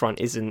on that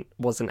front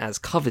wasn't as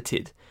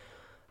coveted,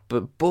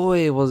 but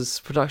boy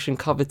was production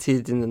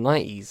coveted in the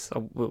 90s.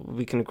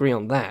 We can agree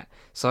on that.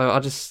 So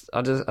I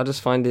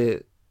just find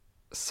it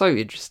so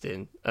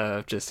interesting,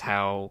 just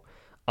how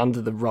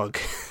under the rug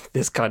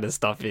this kind of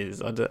stuff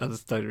is. I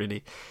just don't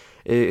really.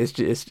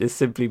 It's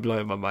simply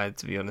blowing my mind,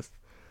 to be honest.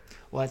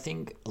 Well, I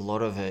think a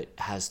lot of it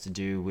has to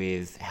do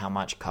with how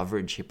much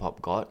coverage hip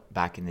hop got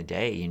back in the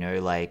day.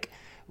 Like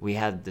we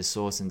had The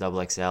Source and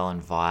Double XL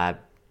and Vibe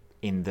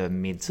in the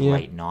mid to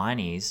late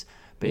 90s,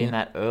 but in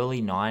that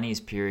early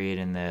 90s period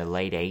in the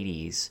late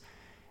 80s,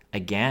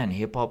 again,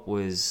 hip hop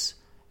was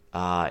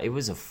it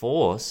was a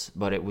force,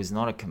 but it was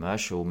not a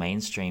commercial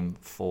mainstream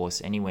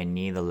force anywhere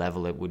near the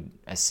level it would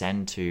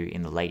ascend to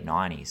in the late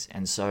 90s.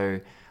 And so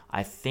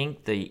I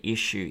think the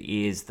issue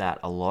is that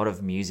a lot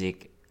of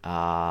music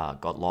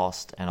got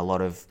lost and a lot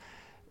of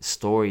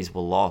stories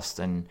were lost.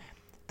 And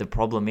the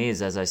problem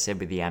is, as I said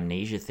with the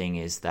amnesia thing,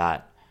 is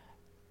that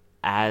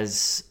I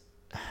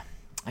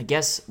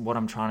guess what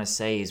I'm trying to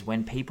say is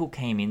when people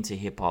came into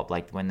hip hop,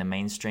 like when the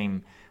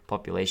mainstream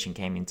population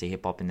came into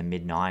hip hop in the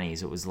mid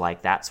 90s, it was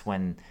like that's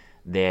when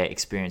their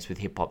experience with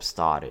hip hop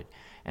started.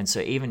 And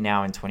so even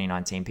now in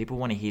 2019, people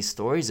want to hear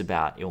stories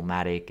about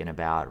Illmatic and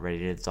about Ready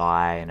to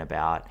Die and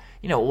about,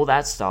 all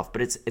that stuff.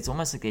 But it's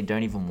almost like they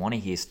don't even want to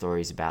hear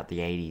stories about the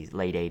 80s,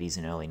 late 80s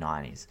and early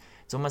 90s.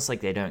 It's almost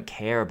like they don't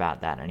care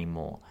about that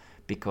anymore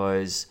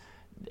because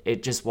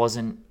it just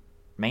wasn't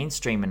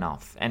mainstream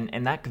enough.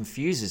 And that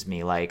confuses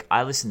me. Like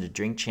I listened to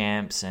Drink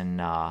Champs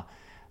and I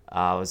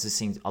was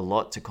listening a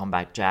lot to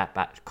Combat Jack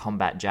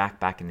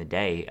back in the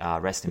day,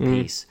 rest in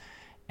peace.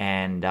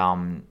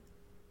 And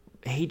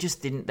he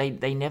just didn't,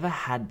 they never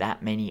had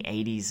that many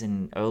 80s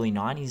and early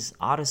 90s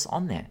artists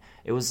on there.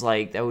 It was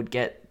like they would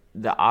get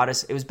the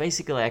artists, it was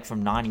basically like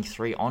from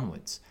 93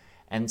 onwards.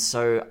 And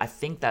so I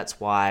think that's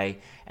why,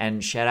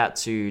 and shout out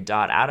to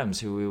Dart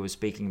Adams, who we were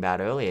speaking about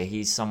earlier.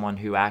 He's someone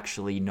who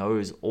actually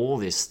knows all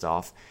this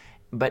stuff,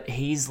 but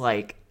he's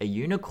like a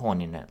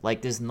unicorn in it.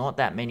 Like there's not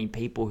that many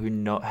people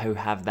who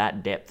have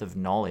that depth of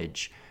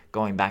knowledge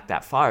going back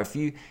that far.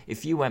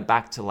 If you went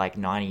back to like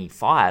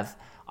 95,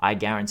 I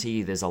guarantee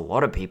you there's a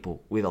lot of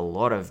people with a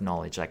lot of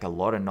knowledge, like a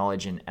lot of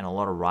knowledge and a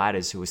lot of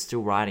writers who are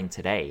still writing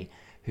today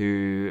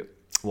who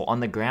were on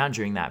the ground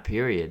during that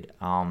period.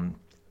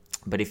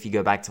 But if you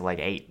go back to like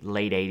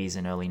late 80s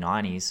and early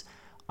 90s,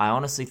 I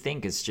honestly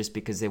think it's just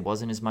because there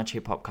wasn't as much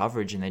hip-hop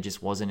coverage and there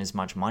just wasn't as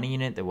much money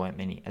in it. There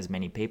weren't as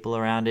many people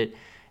around it.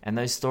 And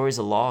those stories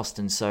are lost.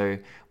 And so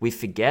we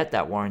forget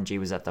that Warren G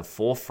was at the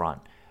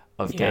forefront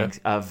of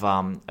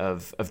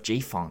of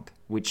G-Funk,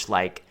 which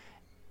like...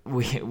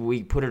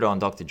 We put it on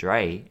Dr.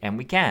 Dre, and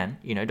we can,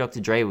 Dr.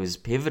 Dre was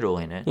pivotal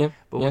in it,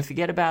 but we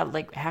forget about,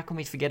 like, how can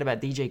we forget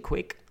about DJ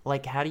Quick?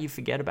 Like, how do you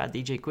forget about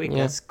DJ Quick?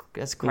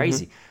 That's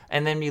crazy.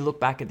 And then you look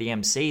back at the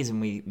MCs, and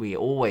we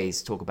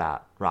always talk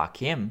about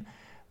Rakim,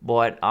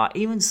 but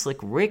even Slick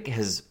Rick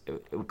has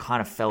kind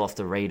of fell off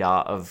the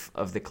radar of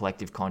the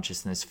collective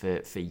consciousness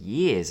for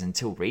years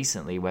until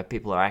recently, where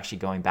people are actually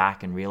going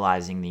back and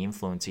realizing the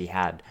influence he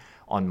had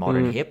on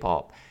modern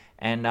hip-hop.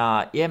 And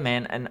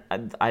man,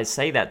 and I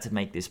say that to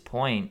make this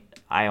point.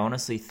 I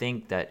honestly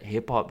think that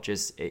hip hop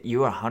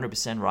you are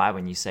 100% right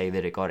when you say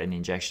that it got an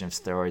injection of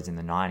steroids in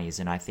the 90s.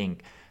 And I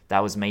think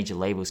that was major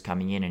labels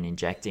coming in and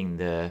injecting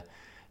the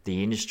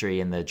industry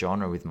and the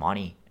genre with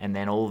money. And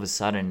then all of a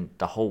sudden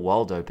the whole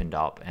world opened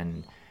up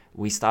and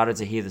we started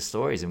to hear the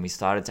stories and we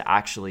started to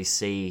actually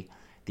see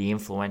the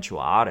influential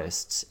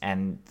artists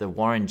and the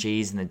Warren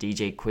G's and the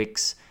DJ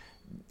Quicks.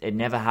 It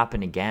never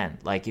happened again.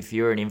 Like if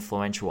you're an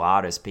influential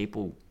artist,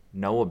 people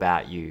know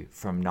about you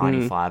from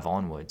 95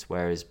 onwards,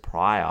 whereas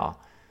prior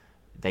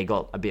they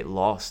got a bit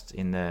lost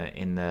in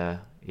the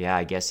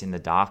I guess in the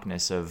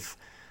darkness of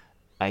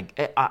like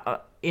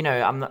when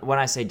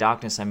I say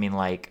darkness, I mean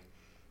like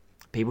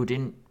people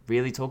didn't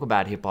really talk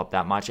about hip hop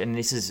that much. And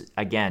this is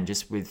again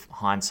just with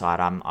hindsight,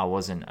 I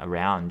wasn't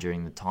around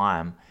during the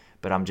time,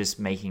 but I'm just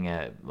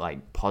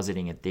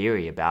positing a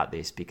theory about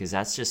this because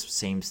that just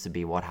seems to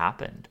be what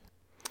happened.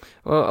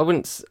 Well,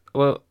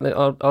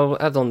 I'll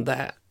add on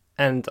that,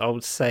 and I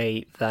would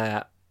say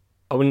that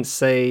I wouldn't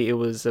say it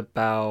was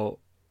about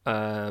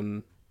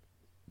the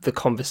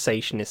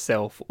conversation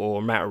itself or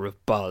a matter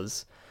of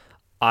buzz.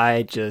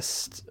 I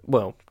just,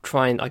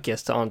 trying, I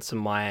guess, to answer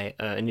my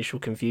initial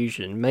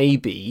confusion,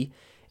 maybe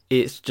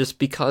it's just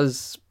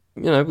because,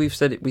 we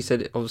said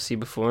it obviously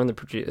before in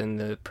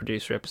the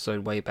producer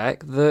episode way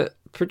back, that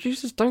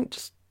producers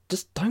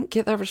just don't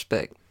get that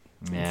respect.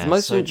 Yeah,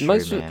 most so of true,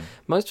 man.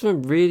 Most of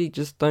them really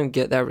just don't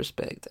get that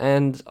respect,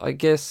 and I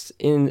guess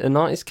in an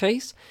artist's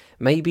case,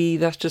 maybe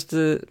that's just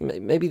a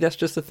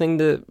thing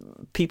that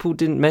people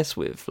didn't mess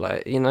with.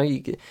 Like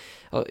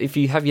if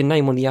you have your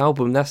name on the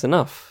album, that's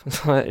enough.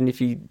 And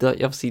if you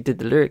obviously did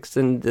the lyrics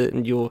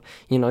and you're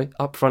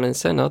up front and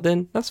center,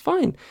 then that's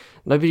fine.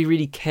 Nobody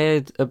really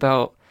cared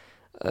about.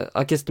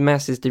 I guess the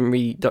masses didn't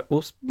really.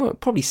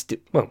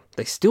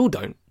 They still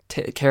don't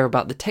care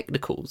about the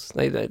technicals.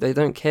 They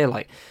don't care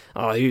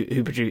who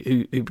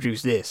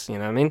produced this. You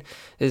know what I mean?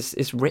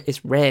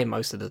 It's rare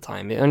most of the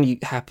time. It only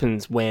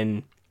happens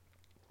when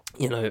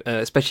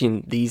especially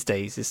in these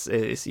days.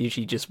 It's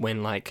usually just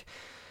when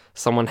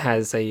someone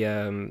has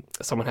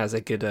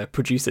a good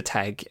producer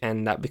tag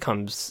and that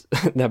becomes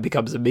a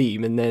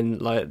meme, and then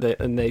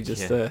they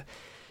just.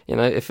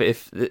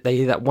 If they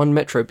hear that one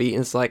Metro beat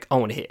and it's like, I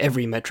want to hit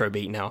every Metro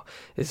beat now.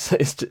 It's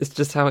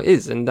just how it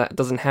is, and that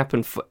doesn't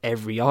happen for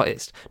every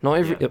artist.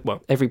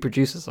 Every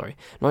producer. Sorry,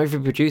 not every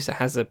producer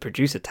has a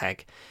producer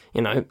tag.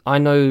 I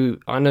know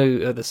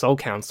the Soul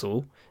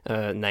Council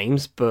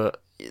names,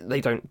 but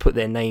they don't put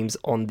their names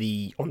on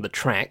the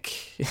track.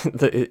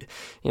 You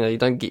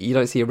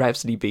don't see a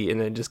Rhapsody beat and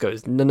then it just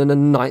goes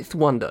Ninth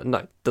Wonder. No,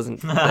 it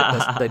doesn't.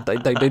 They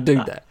don't do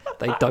that.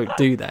 They don't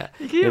do that.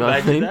 Can you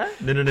imagine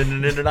that?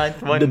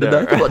 Ninth Wonder.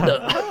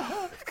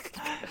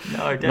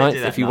 No, don't Ninth, do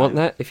that. if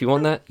you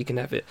want that, you can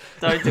have it.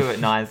 Don't do it,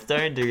 Ninth.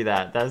 Don't do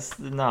that.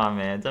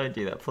 Man. Don't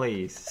do that,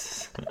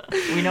 please.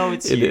 We know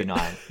it's you,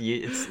 Ninth.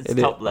 It's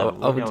top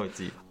level. We know it's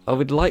you. I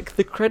would like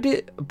the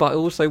credit, but I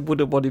also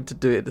wouldn't want him to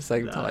do it at the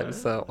same time.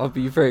 So I'd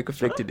be very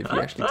conflicted if he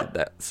actually did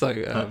that. So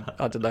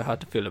I don't know how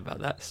to feel about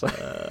that. So,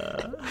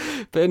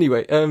 but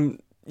anyway,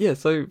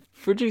 so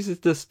producers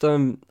just,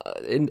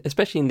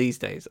 especially in these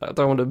days, I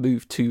don't want to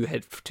move too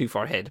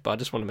far ahead, but I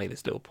just want to make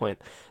this little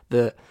point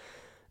that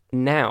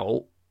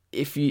now,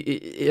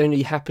 it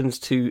only happens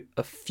to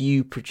a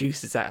few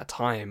producers at a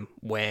time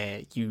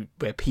where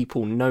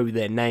people know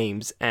their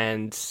names,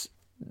 and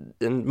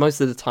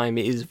most of the time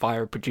it is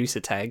via a producer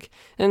tag,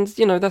 and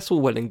that's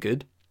all well and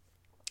good.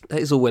 That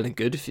is all well and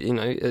good. If,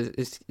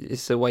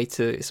 it's a way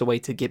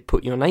to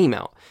put your name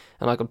out,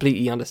 and I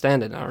completely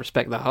understand it and I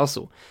respect that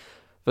hustle.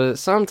 But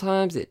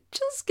sometimes it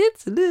just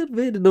gets a little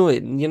bit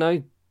annoying,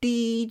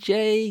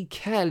 DJ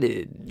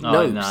Khaled.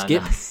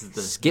 Skip.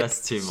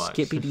 That's too much.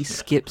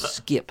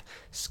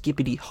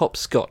 Skippity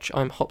hopscotch.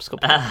 I'm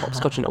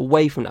hopscotching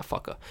away from that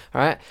fucker.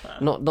 All right,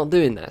 not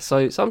doing that.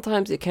 So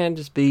sometimes it can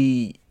just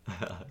be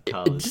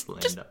just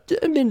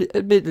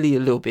admittedly a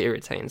little bit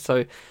irritating.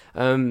 So,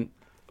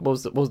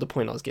 what was the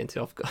point I was getting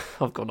to?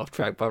 I've gone off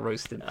track by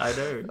roasting. I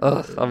know.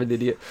 Oh, I'm an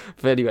idiot.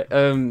 But anyway,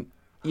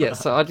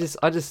 So I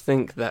just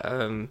think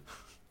that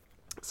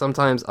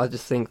sometimes I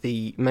just think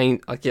the main,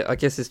 I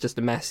guess it's just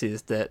the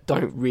masses that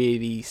don't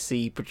really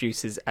see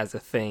producers as a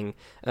thing.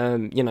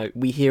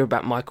 We hear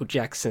about Michael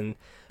Jackson,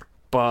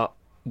 but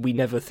we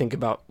never think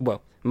about,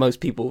 most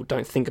people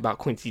don't think about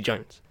Quincy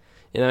Jones.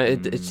 I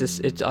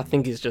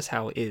think it's just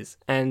how it is.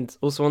 And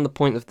also on the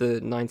point of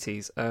the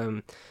 90s,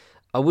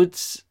 I would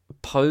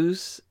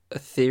pose a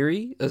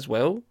theory as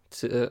well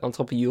on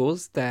top of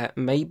yours that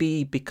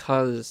maybe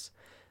because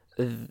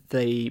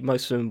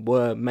most of them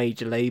were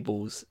major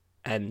labels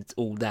and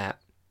all that,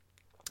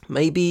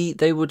 maybe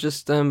they were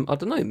just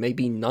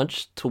maybe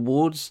nudged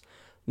towards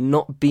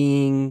not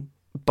being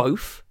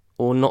both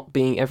or not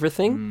being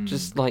everything.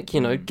 Just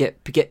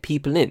get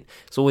people in.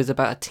 It's always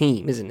about a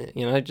team, isn't it?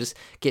 Just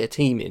get a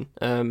team in.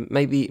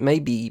 Maybe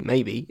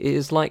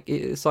it's like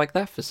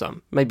that for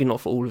some. Maybe not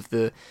for all of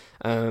the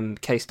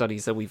case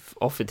studies that we've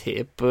offered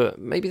here, but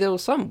maybe there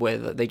was some where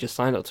they just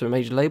signed up to a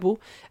major label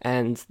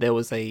and there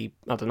was a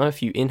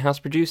few in-house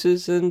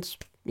producers, and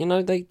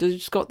they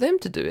just got them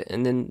to do it,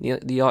 and then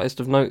the artist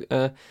of note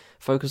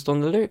focused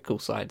on the lyrical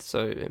side.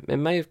 So it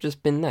may have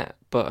just been that,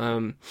 but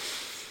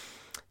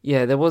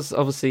yeah, there was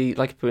obviously,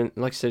 like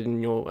I said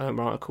in your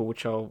article,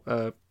 which I'll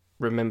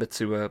remember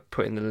to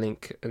put in the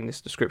link in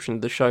this description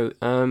of the show.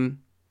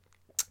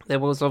 There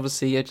was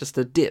obviously just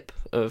a dip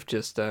of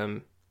just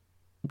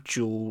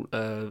dual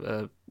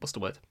what's the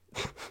word?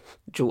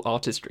 Dual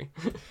artistry.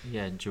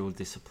 Yeah, dual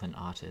discipline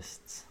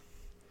artists.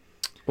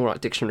 All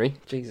right, dictionary.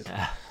 Jesus.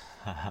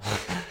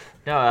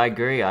 No, I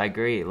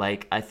agree.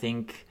 Like, I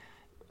think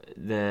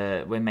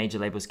when major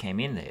labels came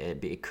in,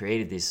 it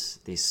created this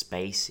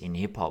space in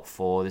hip hop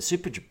for the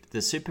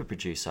super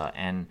producer,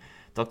 and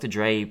Dr.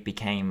 Dre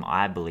became,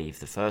 I believe,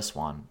 the first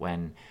one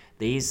when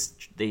these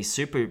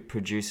super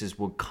producers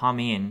would come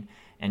in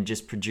and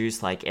just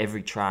produce like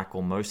every track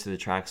or most of the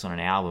tracks on an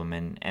album,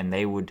 and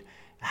they would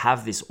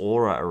have this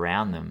aura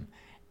around them,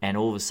 and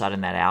all of a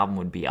sudden that album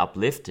would be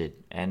uplifted.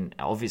 And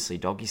obviously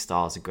Doggy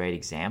Style is a great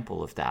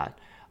example of that.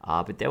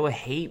 But there were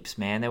heaps,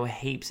 man. There were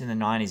heaps in the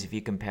 90s if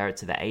you compare it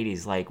to the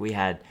 80s. Like, we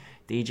had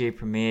DJ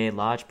Premier,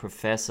 Large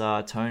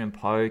Professor, Tone and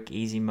Poke,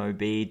 Easy Mo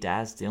B,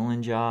 Daz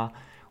Dillinger,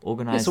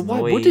 Organized So why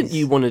Noise. wouldn't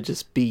you want to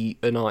just be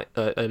a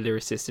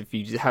lyricist if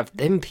you have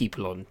them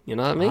people on? You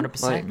know what I mean?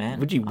 100%, like, man.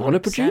 Would you want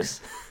to 100%.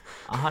 produce?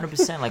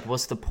 100%. Like,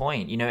 what's the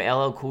point?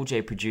 LL Cool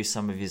J produced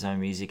some of his own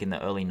music in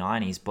the early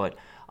 90s, but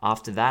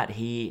after that,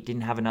 he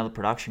didn't have another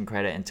production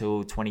credit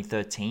until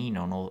 2013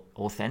 on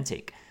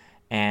Authentic.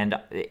 And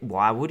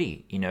why would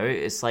he?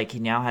 It's like he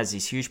now has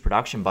these huge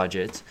production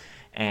budgets,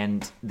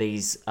 and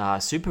these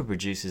super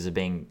producers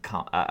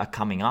are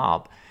coming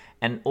up.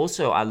 And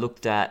also, I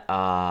looked at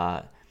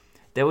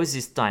there was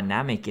this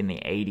dynamic in the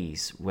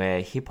 80s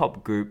where hip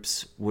hop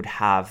groups would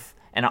have,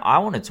 and I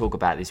want to talk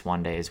about this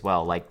one day as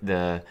well, like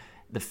the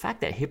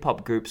fact that hip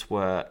hop groups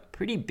were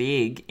pretty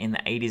big in the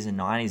 80s and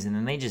 90s, and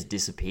then they just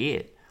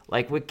disappeared.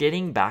 Like, we're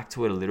getting back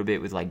to it a little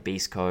bit with like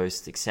Beast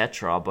Coast,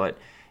 etc., but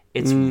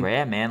it's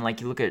rare, man.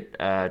 Like, you look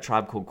at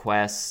Tribe Called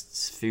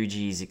Quest's,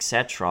 Fugees,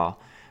 etc.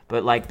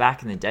 But like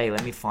back in the day,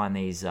 let me find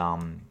these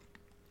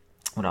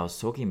what I was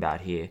talking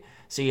about here.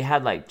 So you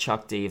had like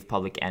Chuck D of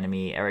Public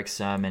Enemy, Eric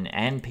Sermon,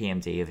 and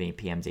PMD of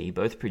EPMD,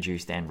 both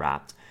produced and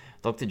rapped.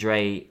 Dr.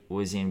 Dre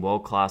was in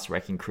World Class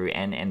Wrecking Crew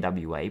and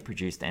NWA,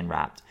 produced and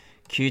rapped.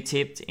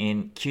 Q-Tip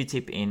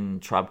in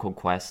Tribe Called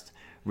Quest,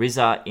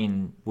 RZA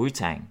in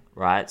Wu-Tang,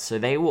 right? So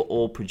they were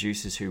all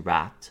producers who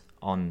rapped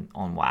on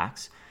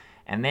Wax.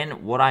 And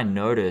then what I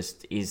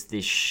noticed is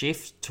this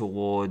shift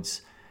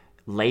towards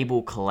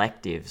label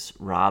collectives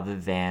rather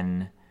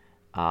than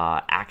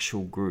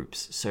actual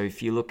groups. So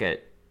if you look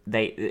at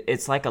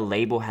it's like a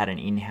label had an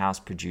in-house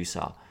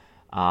producer.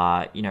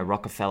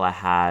 Rockefeller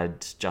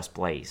had Just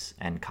Blaze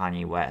and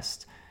Kanye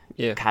West.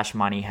 Yeah. Cash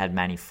Money had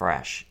Manny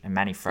Fresh, and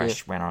Manny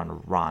Fresh went on a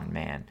run,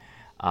 man.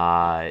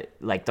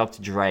 Like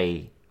Dr.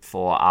 Dre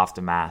for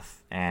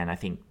Aftermath, and I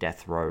think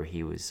Death Row,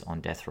 he was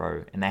on Death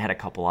Row, and they had a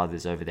couple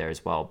others over there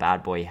as well.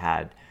 Bad Boy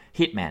had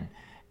Hitman,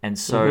 and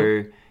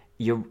so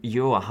you're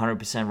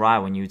 100% right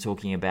when you were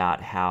talking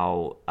about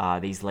how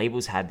these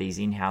labels had these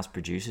in-house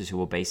producers who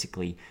were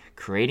basically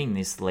creating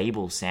this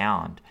label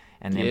sound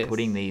and then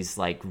putting these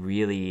like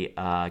really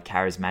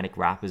charismatic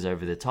rappers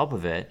over the top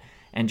of it,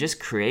 and just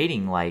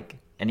creating like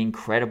an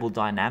incredible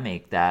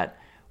dynamic that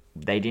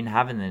they didn't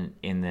have in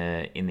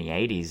the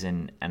 80s,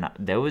 and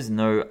there was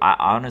no, I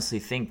honestly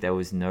think there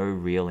was no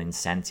real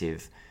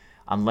incentive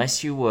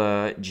unless you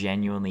were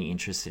genuinely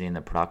interested in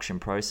the production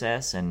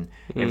process. And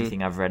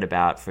everything I've read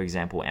about, for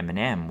example,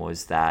 Eminem,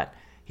 was that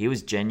he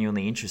was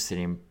genuinely interested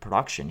in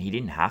production. He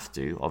didn't have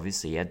to,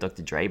 obviously. He had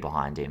Dr. Dre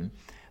behind him,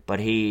 but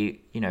he,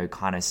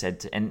 kind of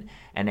said to, and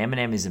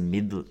Eminem is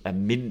a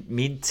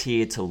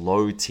mid-tier to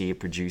low-tier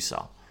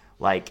producer.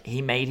 Like,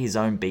 he made his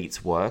own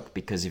beats work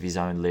because of his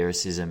own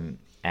lyricism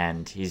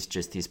and his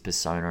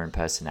persona and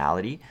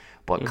personality.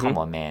 But come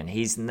on, man,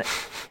 he's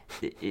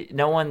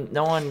no one's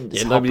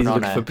nobody's hopping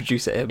on looking for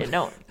producer M.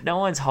 no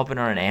one's hopping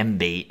on an M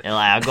beat. And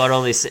like, I got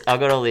all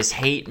this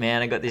heat,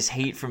 man. I got this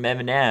heat from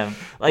Eminem.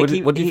 Like,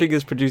 what do you think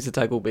his producer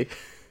tag will be?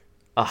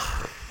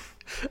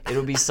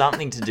 It'll be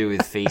something to do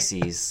with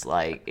feces.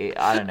 Like,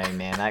 I don't know,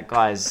 man. That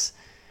guy's,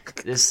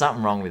 there's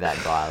something wrong with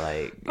that guy.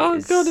 Like,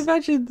 God,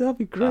 imagine, that'd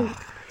be great.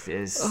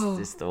 It's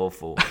just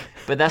awful.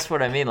 But that's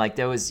what I mean. Like,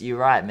 you're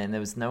right, man. There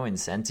was no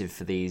incentive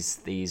for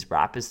these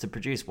rappers to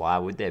produce. Why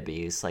would there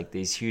be? It's like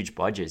these huge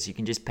budgets. You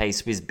can just pay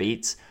Swizz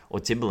Beatz or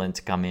Timbaland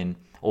to come in,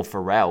 or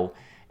Pharrell,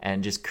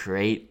 and just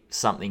create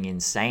something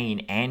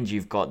insane, and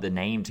you've got the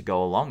name to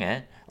go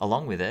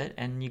along with it,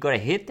 and you got a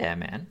hit there,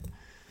 man.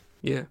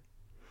 Yeah.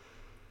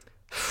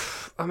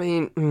 I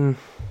mean,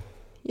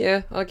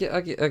 yeah, I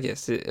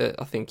guess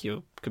I think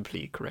you're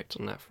completely correct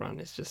on that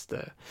front. It's just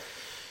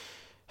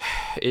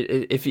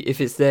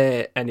if it's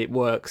there and it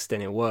works,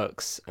 then it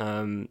works.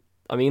 I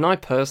mean, I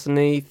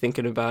personally,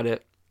 thinking about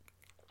it,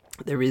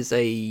 there is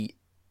an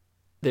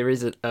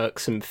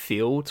irksome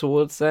feel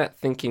towards that.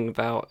 Thinking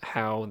about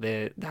how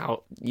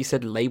you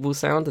said label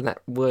sound, and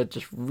that word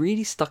just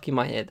really stuck in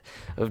my head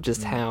of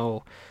just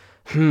how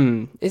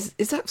is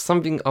that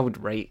something I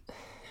would rate?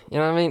 You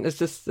know what I mean? It's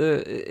just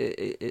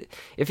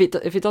if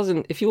it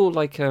doesn't, if you're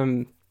like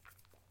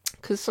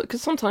because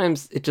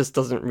sometimes it just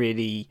doesn't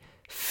really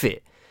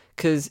fit.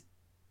 Because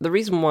the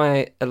reason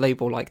why a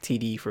label like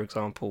TDE, for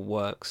example,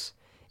 works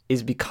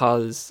is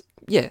because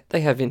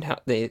they have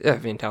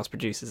in-house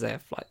producers. They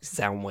have like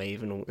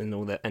Soundwave and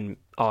all that, and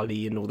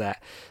Ali and all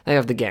that. They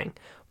have the gang,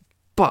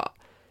 but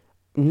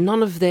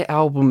none of their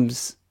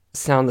albums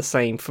sound the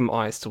same from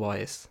artist to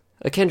artist.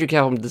 A Kendrick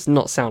album does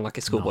not sound like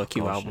a Schoolboy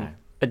Q album. No.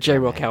 A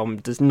J-Rock album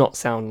does not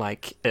sound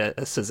like a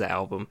SZA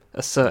album.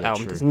 A Sir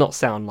album does not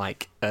sound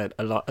like a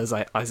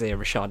Isaiah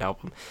Rashad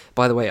album.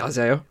 By the way,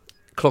 Isaiah,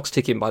 clock's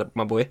ticking, my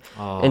boy.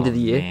 End of the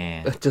year.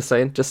 Man. Just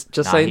saying. Just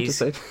saying.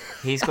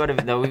 He's got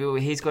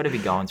to be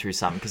going through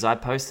something, because I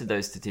posted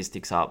those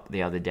statistics up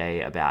the other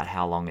day about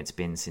how long it's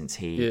been since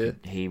he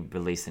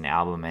released an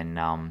album,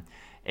 and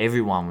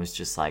everyone was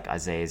just like,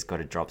 Isaiah's got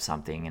to drop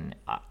something, and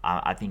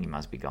I think he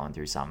must be going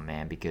through something,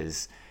 man,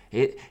 because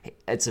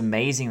it's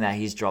amazing that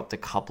he's dropped a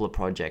couple of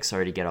projects.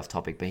 Sorry to get off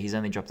topic, but he's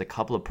only dropped a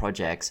couple of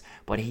projects,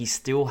 but he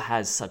still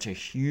has such a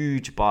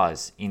huge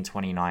buzz in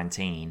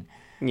 2019.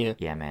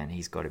 Yeah, man,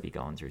 he's got to be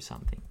going through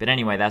something. But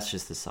anyway, that's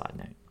just a side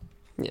note.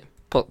 Yeah,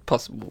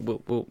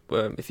 possible. We'll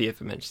if he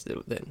ever mentions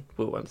it, then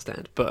we'll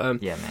understand.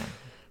 But yeah, man.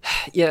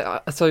 Yeah.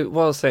 So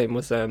what I was saying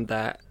was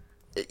that,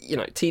 you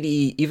know,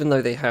 TDE, even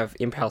though they have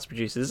in-house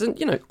producers, and,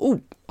 you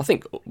know, I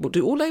think,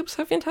 do all labels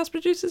have in-house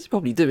producers?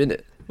 Probably do,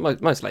 innit?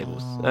 Most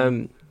labels.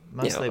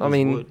 Most labels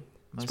would.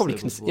 It's probably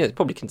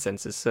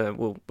consensus.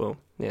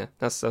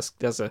 That's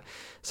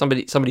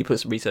somebody put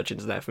some research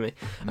into that for me.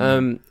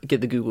 Get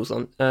the Googles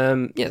on.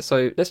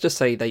 So let's just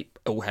say they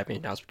all have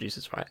in-house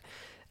producers, right?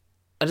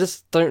 I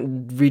just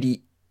don't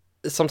really.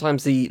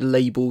 Sometimes the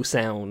label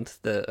sound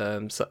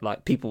that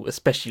like people,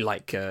 especially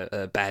like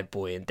Bad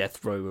Boy and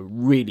Death Row, are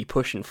really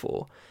pushing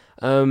for.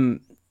 I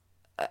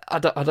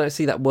don't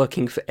see that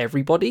working for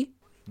everybody.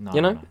 No,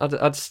 you know, no.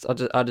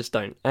 I just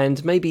don't.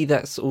 And maybe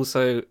that's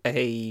also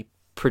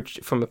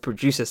from a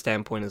producer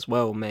standpoint as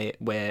well,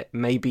 where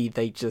maybe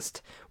they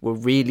just were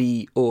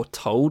really or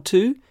told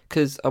to.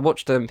 Because I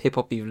watched Hip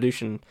Hop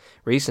Evolution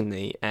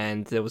recently,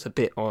 and there was a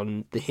bit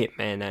on the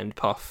Hitman and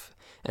Puff,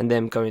 and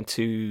them going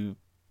to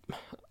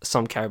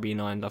some Caribbean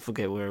island, I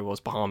forget where it was,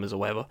 Bahamas or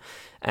whatever,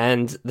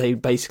 and they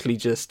basically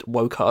just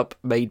woke up,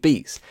 made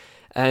beats,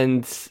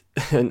 and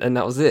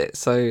that was it.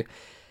 So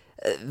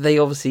they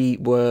obviously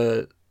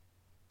were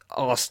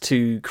asked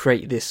to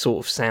create this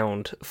sort of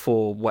sound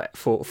for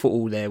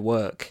all their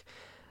work,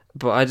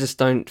 but I just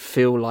don't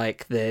feel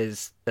like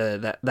there's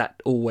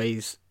that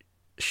always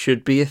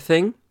should be a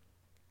thing.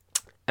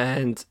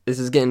 And this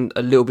is getting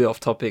a little bit off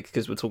topic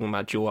because we're talking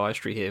about dual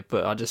artistry here,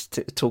 but I'm just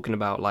talking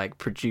about like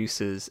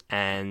producers,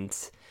 and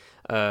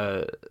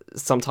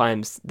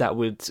sometimes that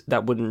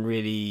wouldn't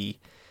really.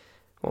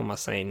 What am I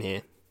saying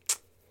here?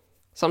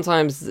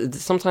 Sometimes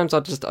I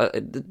just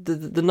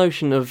the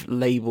notion of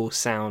label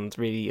sound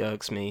really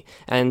irks me,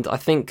 and I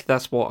think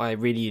that's what I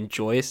really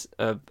enjoy,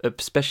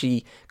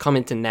 especially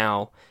coming to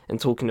now and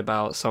talking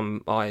about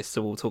some artists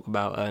that we'll talk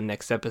about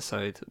next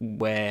episode,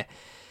 where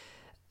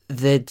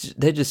they're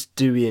just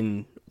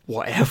doing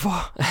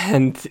whatever,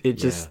 and it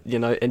just you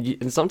know,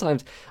 and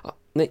sometimes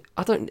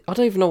I don't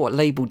even know what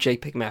label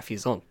JPEG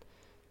Matthew's on.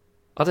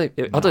 I don't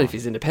know if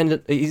he's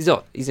independent. He's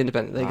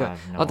independent. There you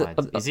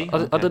go. Is he?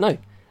 I don't know.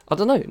 I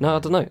don't know. No, I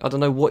don't know. I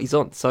don't know what he's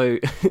on. So,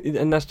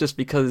 and that's just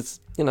because,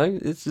 you know,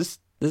 it's just,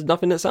 there's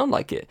nothing that sounds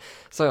like it.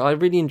 So I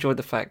really enjoyed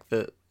the fact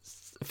that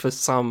for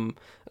some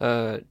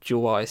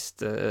dual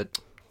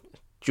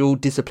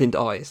disciplined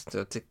artists,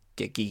 to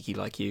get geeky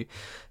like you,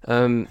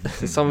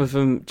 some of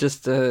them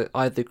just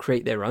either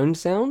create their own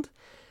sound,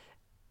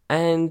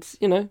 and,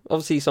 you know,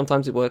 obviously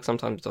sometimes it works,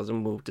 sometimes it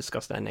doesn't. We'll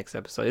discuss that next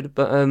episode.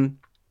 But I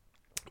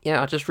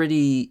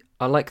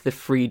like the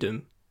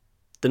freedom,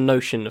 the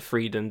notion of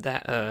freedom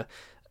that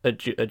a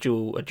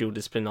dual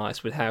discipline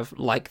artist would have,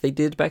 like they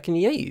did back in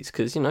the 80s,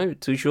 because, you know,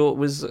 Too Short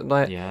was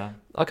like,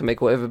 I can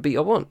make whatever beat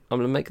I want, I'm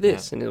gonna make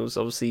this, and it was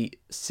obviously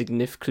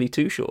significantly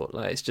Too Short.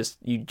 Like, it's just,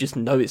 you just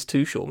know it's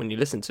Too Short when you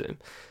listen to him.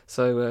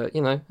 So you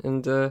know,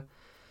 and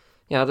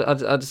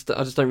I just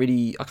don't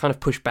really, I kind of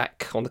push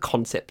back on the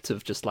concept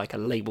of just like a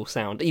label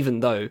sound,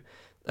 even though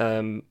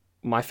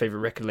my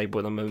favorite record label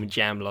at the moment,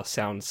 Jamla,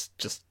 sounds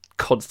just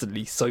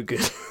constantly so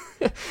good.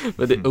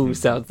 But it all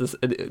sounds,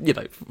 you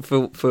know,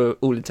 for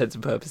all intents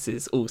and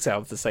purposes, all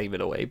sounds the same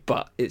in a way,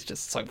 but it's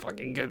just so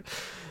fucking good.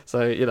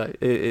 So, you know,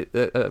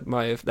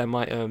 that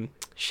might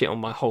shit on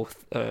my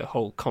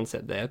whole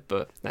concept there,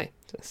 but hey,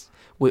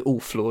 we're all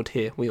flawed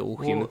here. We're all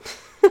human.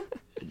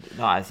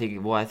 No, I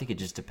think it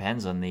just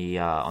depends on the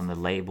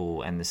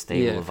label and the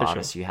stable of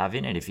artists you have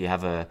in it. If you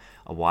have a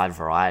wide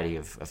variety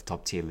of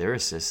top tier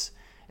lyricists,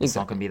 it's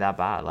not going to be that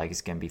bad. Like,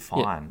 it's going to be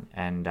fine.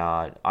 Yeah. And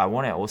I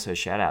want to also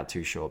shout out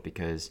Too Short,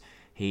 because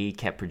he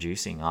kept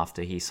producing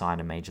after he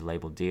signed a major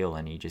label deal,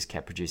 and he just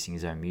kept producing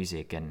his own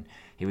music. And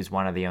he was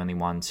one of the only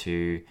ones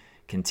who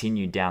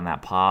continued down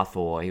that path,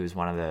 or he was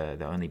one of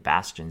the only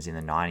bastions in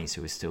the 90s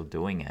who was still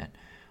doing it.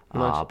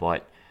 Nice.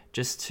 But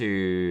just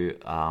to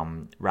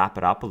wrap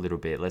it up a little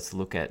bit, let's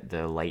look at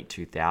the late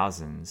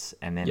 2000s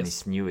and then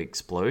this new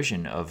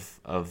explosion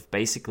of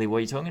basically what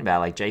you're talking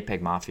about. Like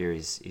JPEG Mafia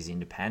is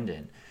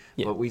independent,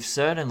 but we've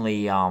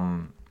certainly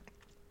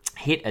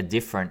hit a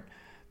different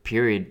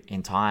period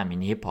in time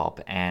in hip hop,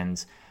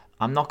 and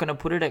I'm not going to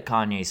put it at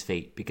Kanye's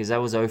feet because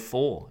that was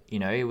 '04. You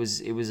know, it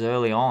was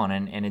early on,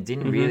 and it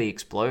didn't really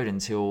explode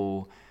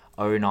until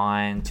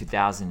 '09,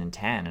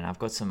 2010. And I've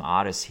got some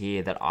artists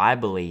here that I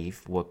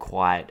believe were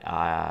quite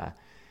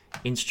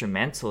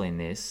instrumental in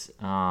this.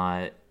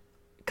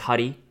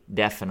 Cudi,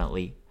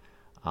 definitely.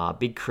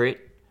 Big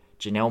Crit,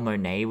 Janelle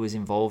Monáe was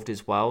involved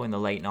as well in the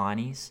late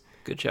 90s.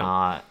 Good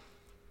job.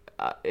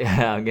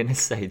 I'm going to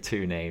say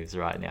two names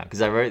right now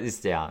because I wrote this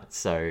down.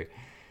 So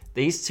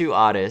these two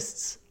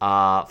artists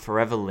are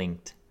forever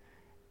linked.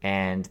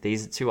 And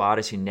these are two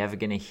artists you're never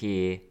going to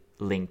hear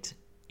linked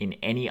in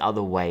any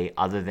other way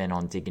other than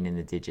on Digging in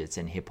the Digits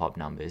and Hip Hop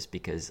Numbers,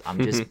 because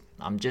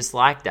I'm just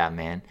like that,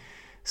 man.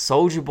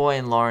 Soulja Boy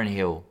and Lauryn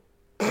Hill.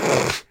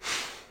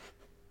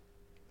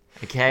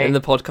 Okay. In the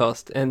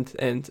podcast,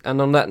 and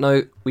on that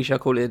note, we shall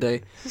call it a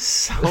day.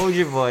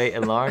 Soulja Boy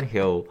and Lauryn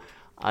Hill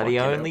are the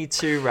only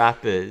two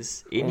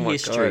rappers in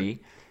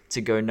history to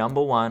go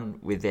number one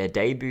with their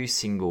debut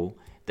single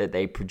that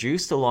they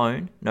produced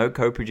alone, no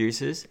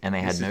co-producers, and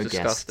they had no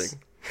guests.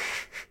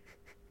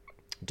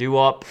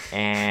 Doo-Wop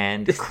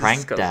and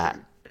Crank That.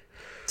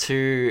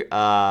 Two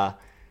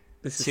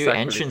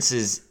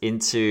entrances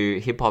into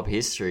hip-hop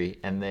history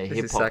and the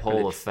hip-hop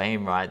Hall of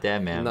Fame right there,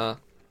 man. Nah.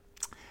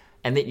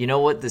 And you know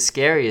what? The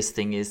scariest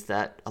thing is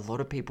that a lot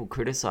of people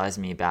criticize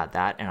me about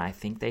that, and I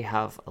think they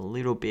have a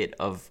little bit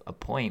of a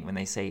point when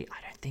they say,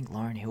 I don't think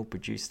Lauryn Hill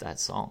produced that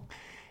song.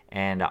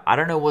 And I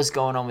don't know what's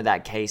going on with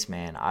that case,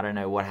 man. I don't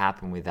know what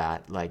happened with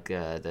that, like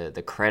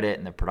the credit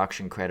and the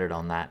production credit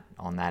on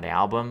that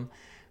album.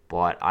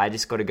 But I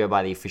just got to go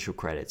by the official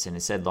credits, and it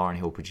said Lauryn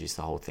Hill produced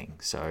the whole thing.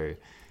 So,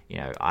 you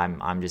know,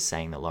 I'm just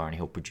saying that Lauryn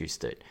Hill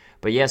produced it.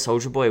 But yeah,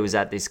 Soulja Boy was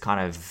at this kind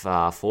of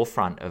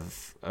forefront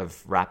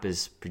of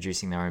rappers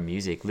producing their own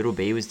music. Lil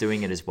B was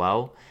doing it as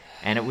well,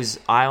 and it was,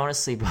 I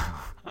honestly,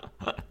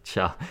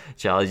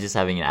 Charlie's just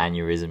having an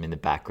aneurysm in the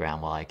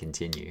background while I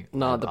continue.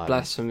 No, the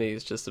blasphemy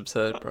is just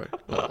absurd, bro.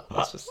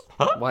 It's just,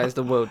 why is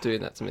the world doing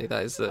that to me?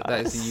 That is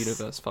the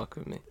universe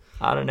fucking with me.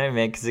 I don't know,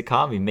 man, because it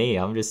can't be me.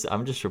 I'm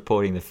just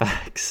reporting the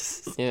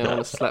facts. Yeah, I want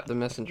to slap the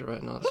messenger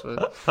right now.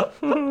 So.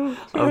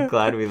 I'm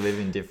glad we live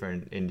in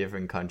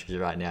different countries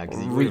right now,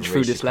 because you reach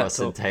through this across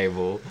laptop the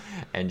table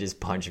and just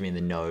punch me in the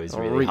nose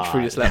really reach hard.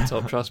 Through this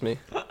laptop, trust me.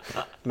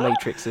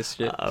 Matrix this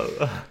shit.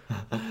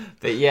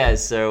 But yeah,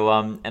 so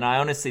and I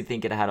honestly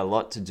think it had a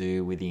lot to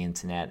do with the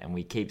internet, and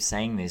we keep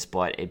saying this,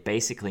 but it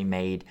basically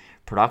made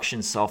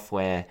production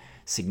software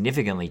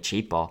significantly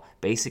cheaper,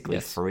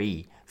 basically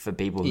free for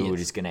people who were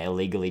just going to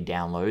illegally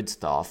download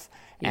stuff.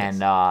 And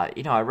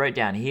you know, I wrote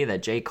down here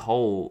that J.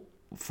 Cole,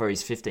 for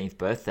his 15th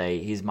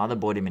birthday, his mother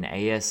bought him an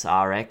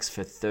ASRX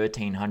for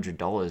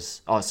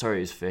 $1,300. Oh, sorry,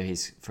 it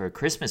was for a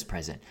Christmas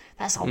present.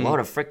 That's a lot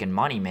of freaking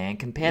money, man.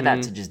 Compare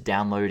that to just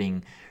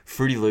downloading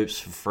Fruity Loops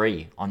for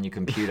free on your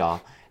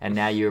computer, and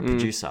now you're a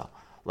producer.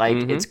 Like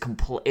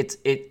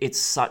it's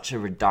such a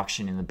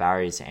reduction in the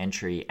barriers to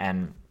entry.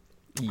 And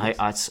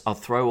I'll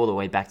throw all the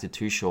way back to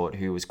Too Short,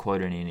 who was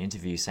quoted in an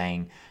interview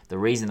saying the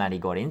reason that he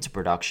got into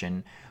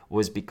production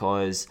was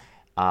because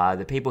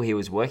the people he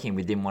was working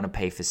with didn't want to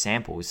pay for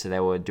samples, so they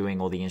were doing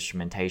all the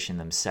instrumentation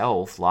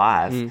themselves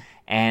live,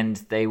 and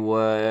they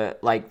were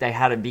like, they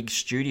had a big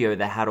studio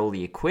that had all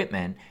the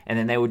equipment, and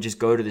then they would just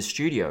go to the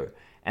studio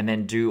and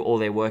then do all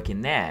their work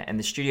in there, and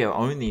the studio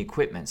owned the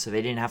equipment, so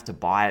they didn't have to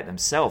buy it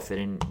themselves.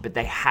 But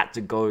they had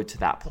to go to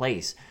that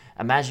place.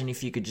 Imagine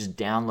if you could just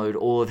download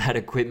all of that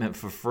equipment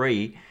for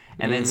free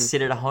and then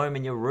sit at home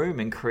in your room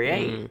and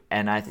create.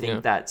 And I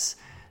think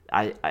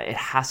it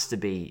has to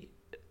be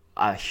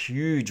a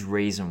huge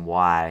reason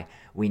why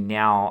we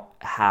now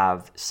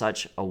have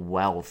such a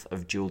wealth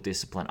of dual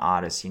discipline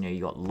artists. You know,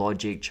 you got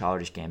Logic,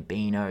 Childish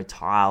Gambino,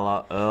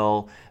 Tyler,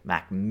 Earl,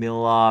 Mac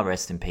Miller,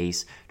 rest in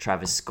peace,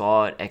 Travis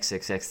Scott,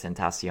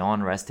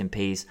 XXXTentacion, rest in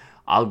peace,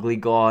 Ugly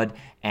God,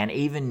 and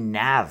even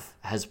Nav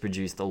has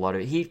produced a lot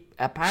of... He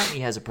apparently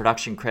has a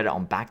production credit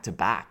on Back to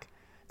Back.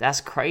 That's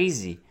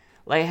crazy.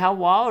 Like, how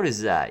wild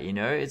is that, you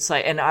know? It's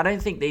like... And I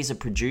don't think these are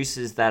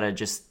producers that are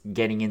just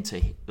getting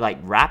into, like,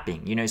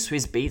 rapping. You know,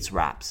 Swizz Beatz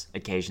raps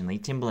occasionally.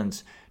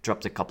 Timbaland's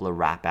dropped a couple of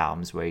rap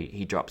albums where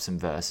he dropped some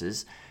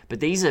verses. But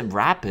these are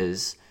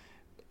rappers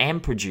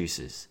and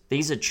producers.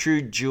 These are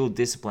true dual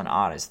discipline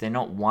artists. They're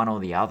not one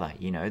or the other,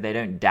 you know? They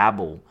don't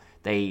dabble.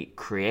 They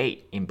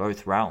create in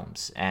both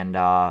realms. And,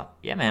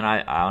 yeah, man,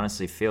 I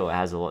honestly feel it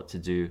has a lot to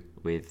do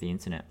with the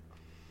internet.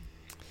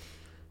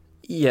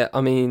 Yeah, I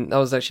mean, that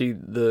was actually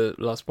the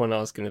last point I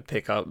was going to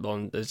pick up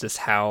on, is just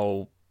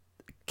how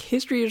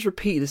history has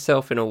repeated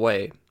itself in a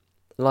way.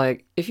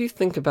 Like, if you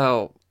think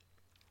about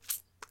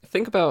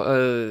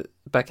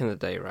back in the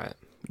day, right?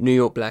 New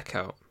York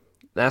blackout.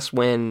 That's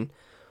when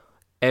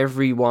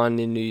everyone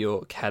in New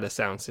York had a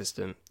sound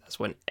system. That's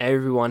when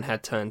everyone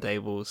had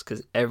turntables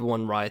because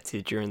everyone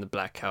rioted during the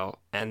blackout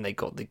and they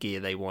got the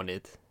gear they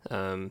wanted.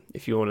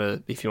 If you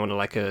wanna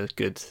like a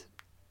good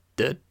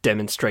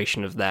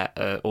demonstration of that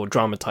or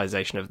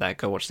dramatization of that,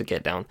 go watch The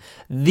Get Down,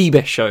 the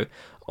best show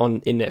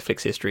in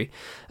Netflix history.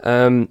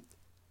 And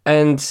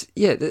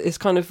yeah, it's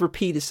kind of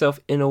repeated itself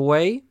in a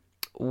way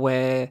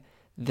where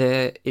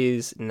there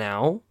is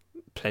now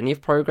plenty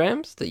of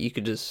programs that you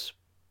could just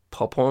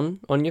pop on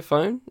your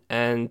phone,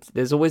 and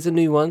there's always a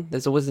new one.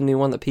 There's always a new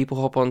one that people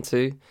hop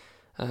onto,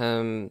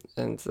 and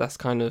that's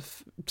kind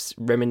of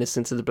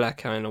reminiscent of the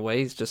blackout in a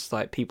way. It's just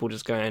like people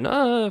just going,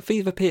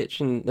 fever pitch,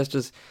 and let's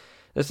just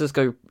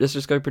go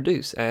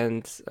produce.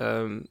 And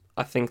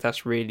I think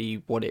that's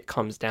really what it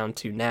comes down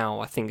to now.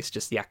 I think it's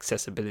just the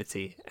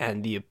accessibility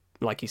and the,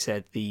 like you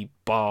said, the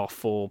bar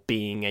for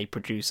being a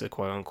producer,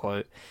 quote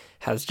unquote,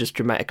 has just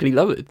dramatically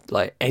lowered.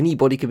 Like,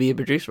 anybody could be a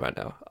producer right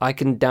now. I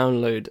can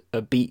download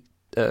a beat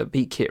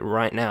kit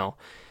right now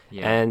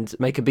and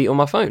make a beat on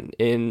my phone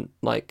in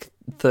like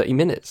 30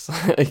 minutes.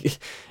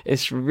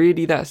 It's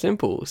really that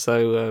simple.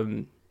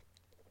 So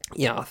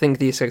yeah, I think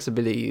the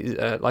accessibility,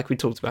 like we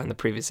talked about in the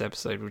previous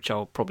episode, which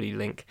I'll probably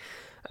link.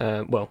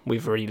 Well,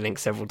 we've already linked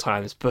several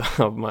times, but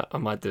I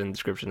might do it in the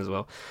description as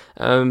well.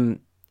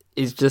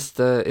 It's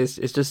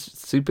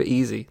just super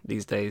easy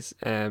these days,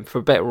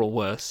 for better or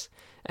worse.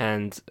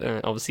 And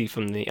obviously,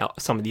 from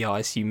some of the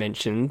artists you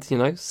mentioned,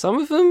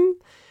 some of them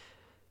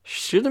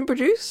shouldn't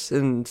produce,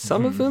 and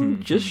some of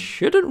them just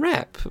shouldn't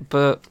rap.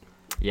 But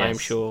yes, I'm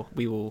sure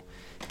we will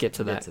get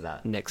to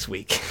that next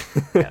week.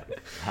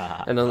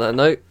 And on that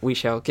note, we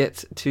shall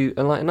get to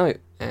a lighter note,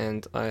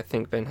 and I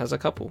think Ben has a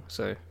couple.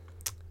 So,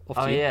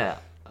 yeah,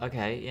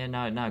 okay, yeah,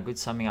 no, good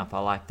summing up. I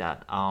like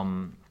that.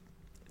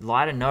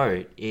 Lighter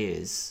note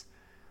is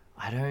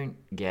I don't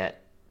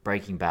get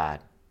Breaking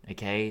Bad.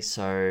 Okay,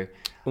 so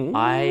ooh.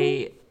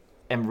 I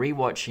am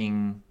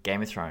rewatching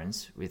Game of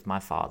Thrones with my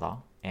father,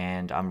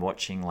 and I'm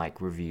watching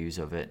like reviews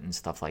of it and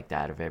stuff like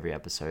that of every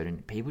episode,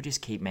 and people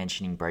just keep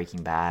mentioning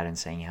Breaking Bad and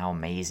saying how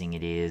amazing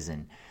it is,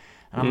 and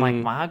I'm like,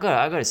 I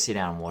got to sit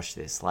down and watch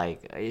this.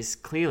 Like, it's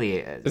clearly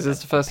is this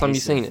the first time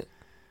you've seen it?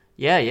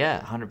 Yeah,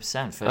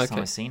 100%. First time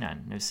I've seen it.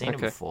 Never seen it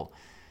before.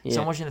 Yeah.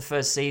 So I'm watching the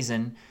first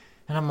season,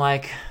 and I'm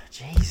like,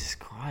 Jesus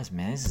Christ,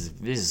 man, this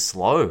is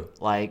slow.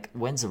 Like,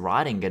 when's the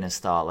writing gonna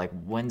start? Like,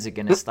 when's it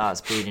gonna start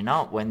speeding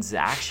up? When's the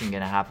action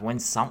gonna happen?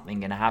 When's something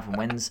gonna happen?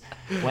 When's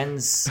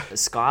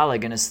Skylar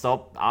gonna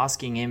stop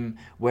asking him,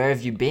 where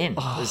have you been?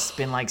 It's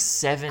been like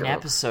 7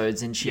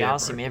 episodes, and she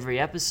asks him every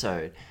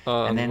episode.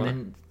 And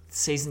then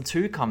season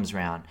 2 comes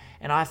around,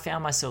 and I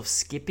found myself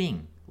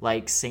skipping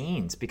like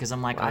scenes because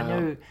I'm like, I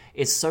know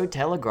it's so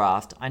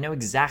telegraphed. I know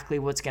exactly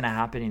what's going to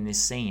happen in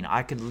this scene.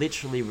 I could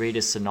literally read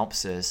a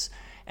synopsis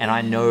and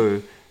I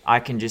know I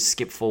can just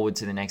skip forward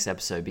to the next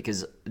episode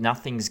because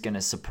nothing's going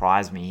to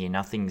surprise me here.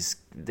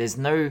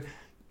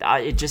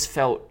 It just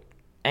felt,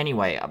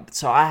 anyway.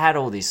 So I had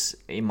all this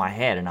in my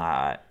head, and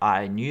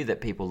I knew that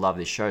people love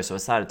this show. So I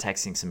started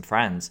texting some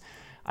friends.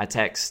 I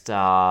text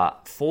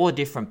 4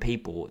 different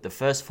people. The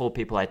first 4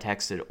 people I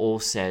texted all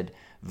said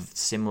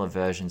similar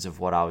versions of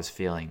what I was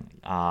feeling.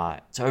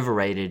 It's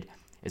overrated.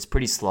 It's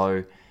pretty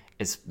slow.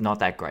 It's not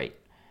that great.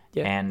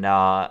 Yeah. And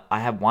I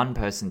had one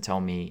person tell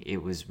me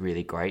it was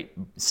really great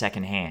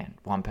secondhand.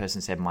 One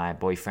person said, my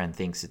boyfriend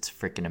thinks it's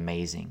freaking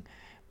amazing.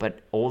 But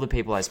all the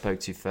people I spoke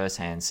to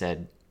firsthand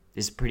said,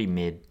 it's pretty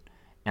mid.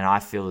 And I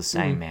feel the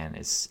same, man.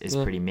 It's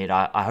pretty mid.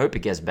 I hope it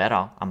gets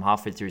better. I'm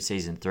halfway through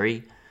season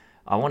 3.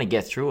 I want to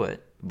get through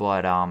it.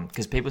 But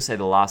because people say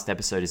the last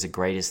episode is the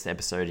greatest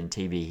episode in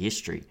TV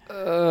history.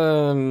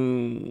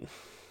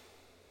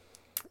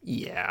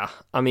 Yeah.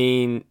 I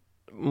mean,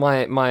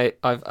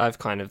 I've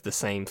kind of the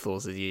same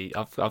thoughts as you.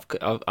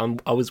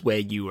 I was where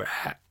you were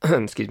at.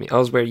 Excuse me. I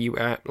was where you were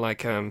at,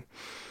 like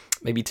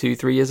maybe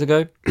 2-3 years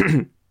ago,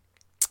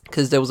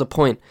 because there was a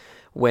point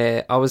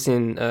where I was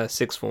in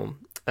sixth form,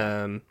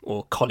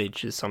 or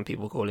college, as some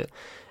people call it,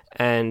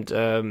 and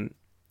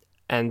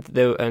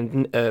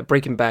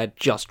Breaking Bad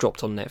just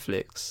dropped on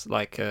Netflix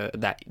like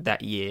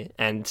that year,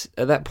 and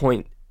at that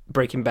point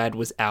Breaking Bad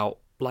was out.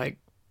 Like,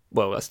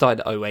 well, I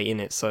started at 08 in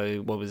it, so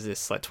what was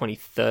this, like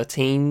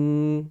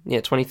 2013? Yeah,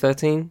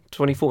 2013,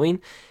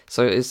 2014.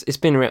 So it's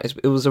been around.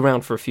 It was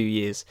around for a few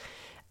years,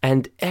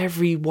 and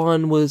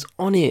everyone was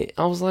on it.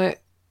 I was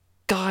like,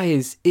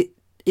 guys,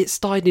 it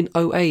started in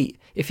 08.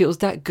 If it was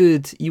that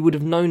good, you would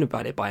have known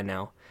about it by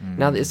now.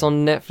 Now that it's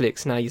on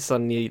Netflix, now you're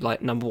suddenly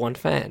like #1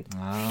 fan.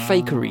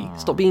 Fakery.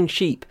 Stop being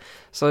sheep.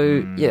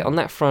 So yeah, on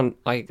that front,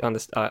 I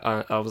understand.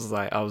 I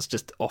was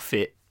just off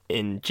it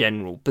in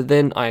general. But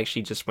then I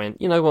actually just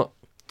went, you know what?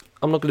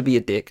 I'm not going to be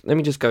a dick. Let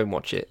me just go and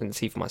watch it and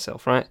see for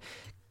myself, right?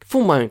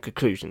 Form my own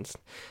conclusions.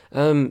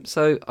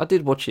 So I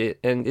did watch it,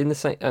 and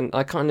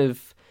I kind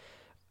of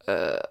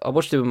I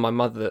watched it with my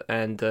mother,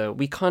 and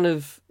we kind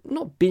of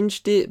not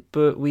binged it,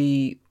 but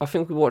I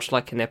think we watched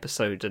like an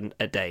episode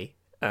a day.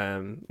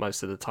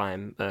 Most of the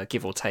time,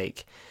 give or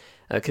take,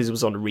 because it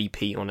was on a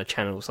repeat on a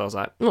channel. So I was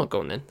like, "Oh, go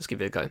on then, let's give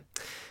it a go."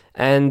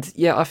 And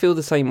yeah, I felt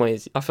the same way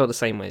as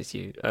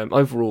you.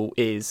 Overall,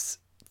 is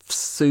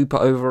super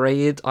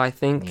overrated. I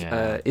think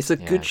it's a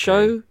good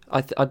show.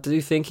 I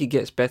do think it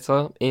gets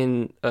better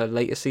in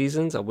later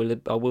seasons. I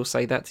will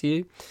say that to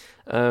you.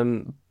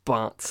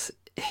 But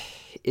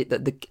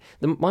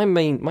my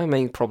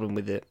main problem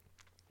with it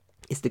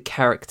is the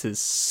characters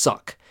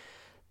suck.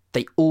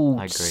 They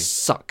all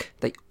suck.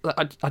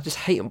 I just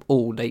hate them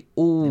all. They're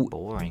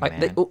boring,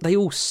 man. They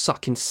all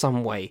suck in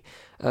some way.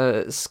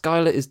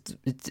 Skylar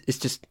is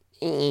just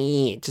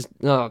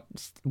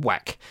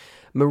whack.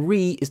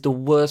 Marie is the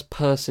worst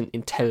person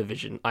in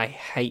television. I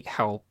hate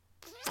how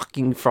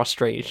fucking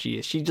frustrated she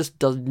is. She just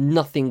does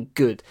nothing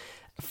good.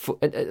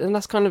 And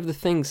that's kind of the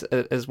things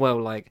as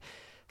well. Like,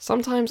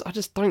 sometimes I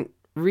just I'm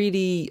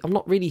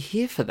not really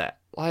here for that.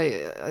 Like,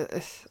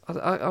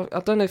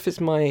 I don't know if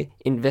it's my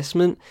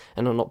investment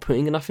and I'm not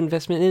putting enough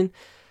investment in,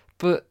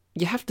 but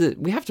we have to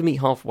meet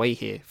halfway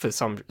here for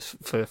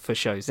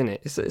shows, isn't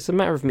it? It's a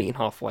matter of meeting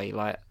halfway.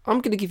 Like,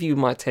 I'm going to give you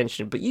my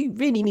attention, but you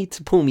really need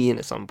to pull me in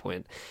at some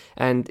point.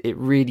 And it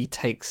really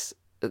takes,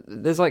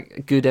 there's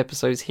like good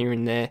episodes here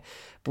and there,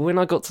 but when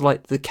I got to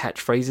like the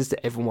catchphrases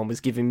that everyone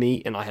was giving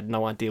me and I had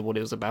no idea what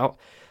it was about,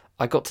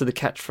 I got to the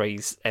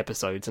catchphrase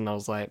episodes and I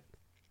was like,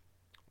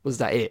 was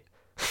that it?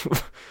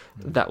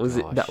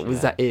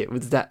 Was that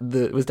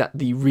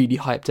the really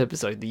hyped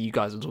episode that you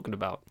guys were talking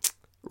about?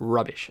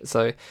 Rubbish.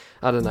 So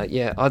I don't know.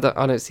 Yeah, I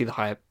don't see the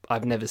hype.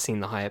 I've never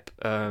seen the hype.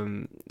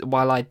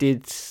 While I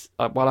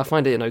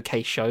find it an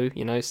okay show,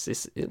 you know,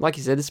 it's like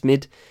you said, it's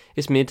mid,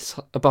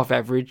 above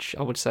average,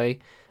 I would say.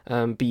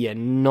 But yeah,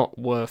 not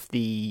worth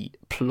the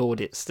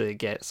plaudits that it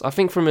gets. I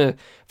think from a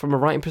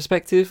writing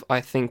perspective,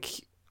 I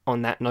think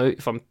on that note,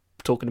 if I'm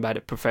talking about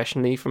it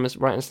professionally from a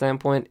writing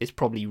standpoint, it's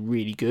probably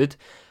really good.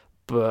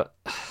 But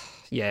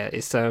yeah,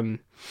 it's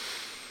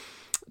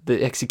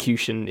the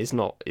execution is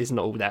not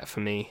all that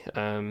for me.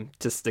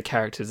 Just the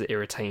characters are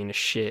irritating as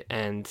shit,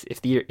 and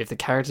if the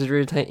characters are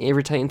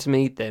irritating to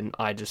me, then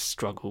I just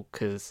struggle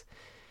because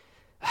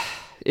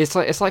it's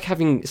like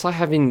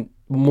having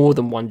more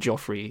than one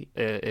Joffrey,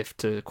 if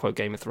to quote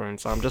Game of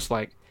Thrones. I'm just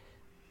like,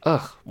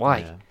 ugh, why?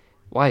 Yeah.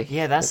 Why?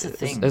 Yeah, that's the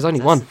thing. There's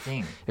only one.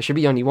 There should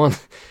be only one,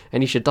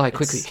 and he should die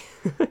quickly.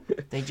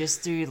 They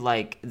just do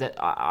like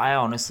that. I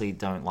honestly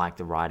don't like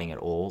the writing at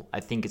all. I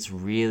think it's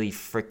really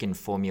freaking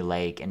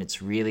formulaic, and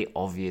it's really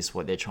obvious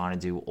what they're trying to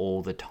do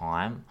all the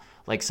time.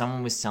 Like,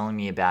 someone was telling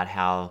me about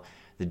how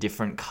the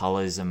different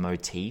colors are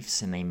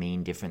motifs and they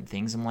mean different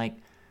things. I'm like,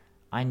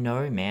 I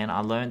know, man.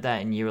 I learned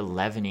that in year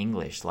 11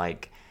 English.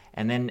 Like,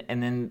 and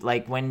then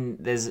like when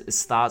it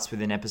starts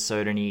with an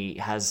episode and he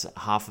has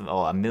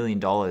 $1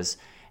 million.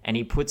 And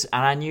and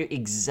I knew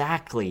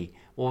exactly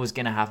what was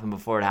going to happen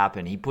before it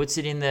happened. He puts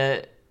it in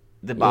the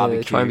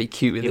barbecue. Try and be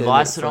cute with it. He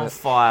lights it on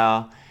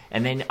fire.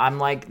 And then I'm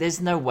like,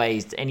 there's no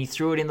way. And he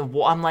threw it in the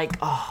water. I'm like,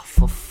 oh,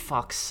 for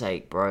fuck's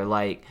sake, bro.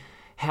 Like,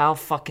 how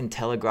fucking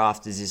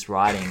telegraphed is this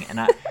writing?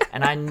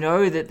 And I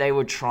know that they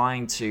were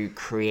trying to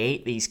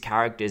create these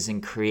characters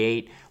and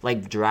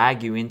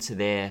drag you into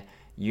their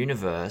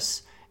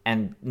universe.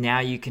 And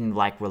now you can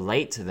like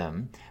relate to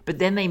them, but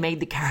then they made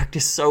the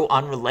characters so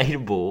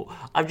unrelatable.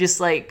 I'm just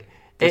like,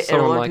 a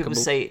lot of people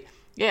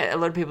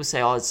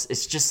say, oh,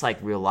 it's just like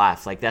real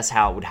life. Like, that's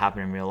how it would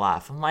happen in real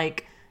life. I'm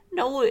like,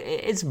 no,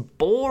 it's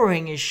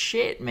boring as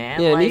shit,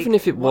 man. Yeah, like, and even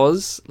if it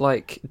was,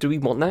 like, do we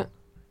want that?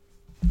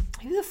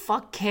 Who the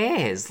fuck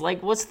cares?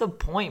 Like, what's the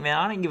point, man?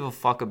 I don't give a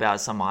fuck about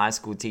some high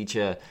school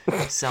teacher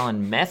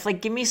selling meth.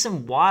 Like, give me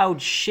some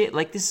wild shit.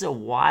 Like, this is a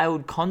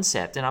wild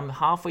concept, and I'm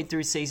halfway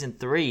through season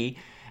 3.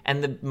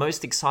 And the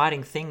most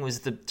exciting thing was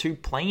the two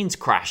planes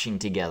crashing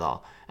together.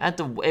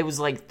 It was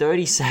like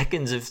 30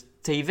 seconds of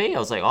TV. I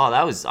was like,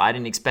 I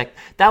didn't expect.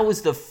 That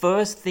was the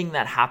first thing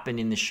that happened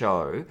in the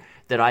show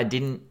that I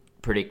didn't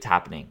predict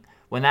happening.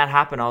 When that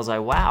happened, I was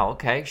like, wow,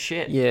 okay,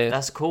 shit. Yeah.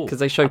 That's cool. Because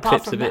they show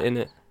clips of it in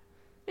it.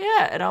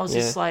 Yeah, and I was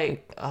just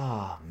like,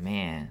 oh,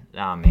 man.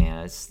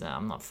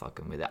 I'm not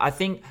fucking with it. I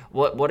think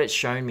what it's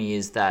shown me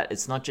is that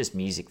it's not just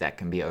music that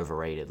can be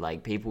overrated.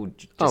 Like, people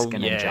just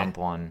going to jump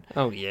on.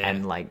 Oh, yeah.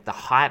 And, like, the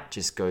hype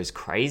just goes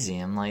crazy.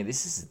 I'm like,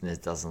 this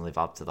doesn't live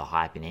up to the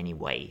hype in any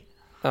way.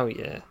 Oh,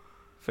 yeah.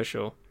 For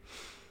sure.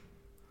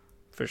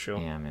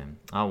 Yeah, man.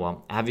 Oh,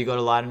 well. Have you got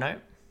a lighter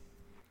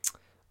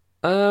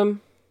note?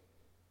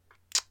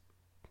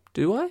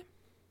 Do I?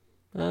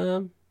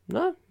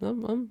 No,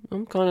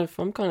 I'm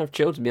kind of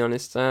chill, to be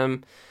honest.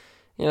 You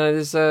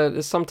know,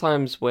 there's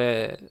sometimes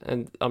where,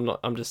 and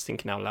I'm just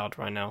thinking out loud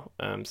right now.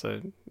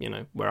 So, you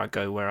know, where I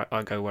go. I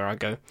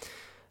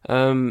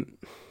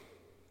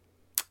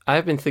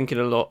have been thinking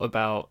a lot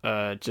about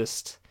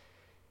just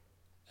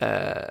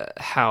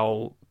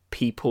how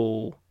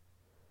people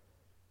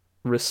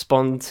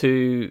respond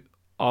to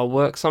our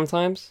work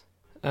sometimes.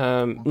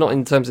 Not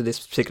in terms of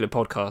this particular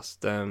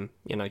podcast.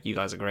 You know, you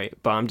guys are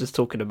great, but I'm just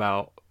talking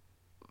about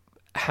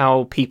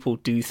how people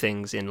do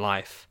things in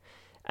life,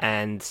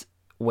 and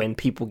when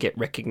people get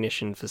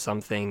recognition for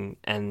something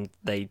and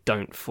they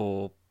don't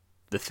for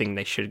the thing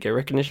they should get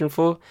recognition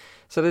for.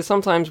 So there's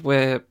sometimes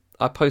where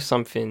I post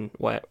something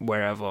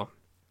wherever,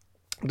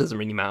 it doesn't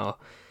really matter,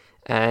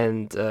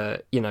 and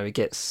you know, it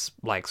gets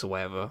likes or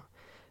whatever,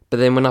 But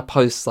then when I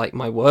post like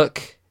my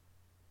work,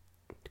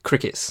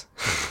 crickets.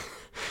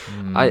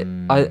 I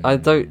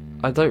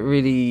don't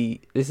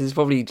really. This is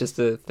probably just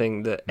a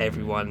thing that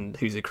everyone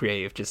who's a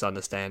creative just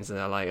understands, and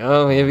they're like,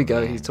 oh, here we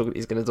go. He's going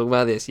to talk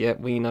about this. Yep,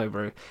 we know,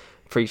 bro.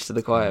 Preach to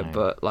the choir.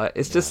 But like,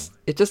 it just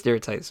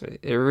irritates me.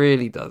 It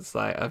really does.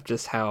 Like, of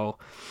just how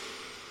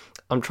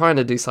I'm trying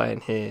to do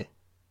something here,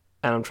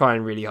 and I'm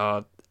trying really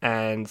hard,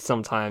 and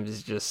sometimes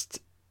it's just.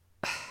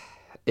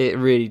 It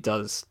really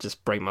does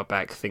just break my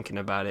back thinking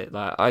about it.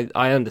 Like,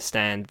 I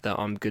understand that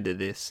I'm good at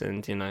this,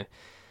 and I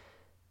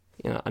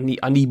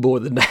need more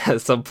than that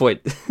at some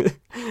point.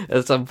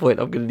 At some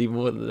point, I'm gonna need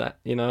more than that.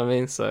 You know what I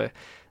mean? So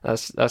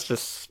that's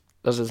just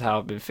how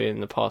I've been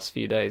feeling the past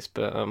few days.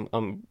 But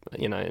and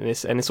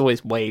it's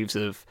always waves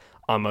of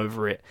I'm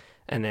over it,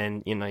 and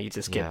then you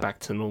just get back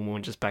to normal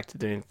and just back to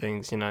doing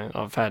things.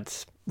 I've had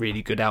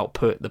really good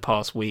output the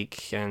past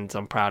week, and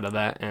I'm proud of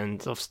that.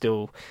 And I've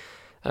still.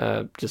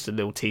 Just a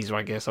little teaser,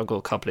 I guess. I've got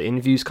a couple of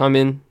interviews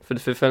coming for the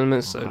Fifth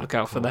Element, so look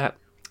out for that.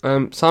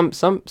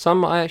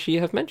 Some I actually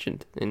have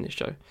mentioned in this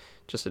show.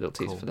 Just a little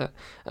teaser for that.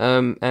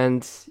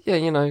 And yeah,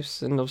 and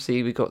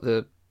obviously we got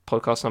the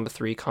podcast number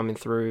 3 coming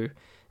through.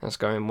 That's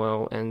going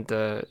well, and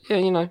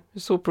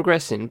it's all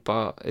progressing.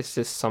 But it's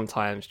just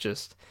sometimes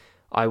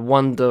I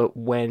wonder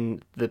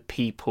when the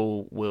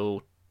people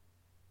will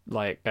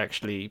like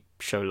actually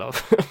show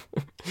love.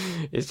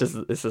 It's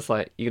just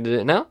like, you gonna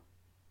do it now?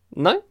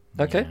 No?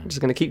 Okay, I'm just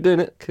going to keep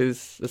doing it,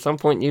 because at some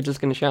point you're just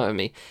going to shout at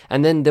me.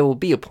 And then there will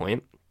be a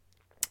point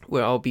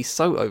where I'll be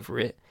so over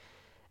it,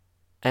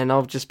 and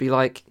I'll just be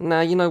like,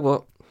 nah, you know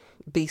what?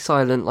 Be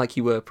silent like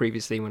you were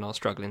previously when I was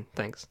struggling.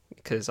 Thanks,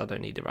 because I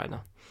don't need it right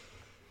now.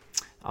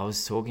 I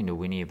was talking to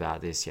Winnie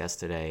about this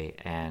yesterday,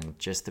 and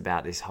just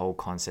about this whole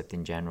concept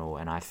in general,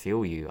 and I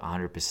feel you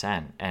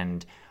 100%.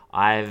 And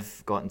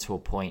I've gotten to a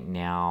point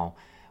now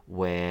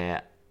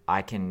where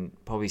I can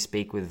probably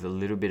speak with a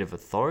little bit of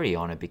authority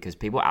on it, because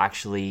people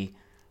actually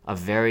are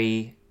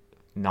very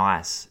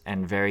nice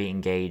and very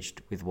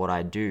engaged with what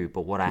I do.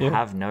 But what I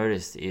have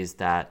noticed is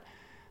that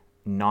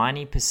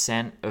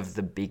 90% of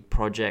the big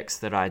projects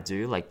that I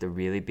do, like the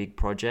really big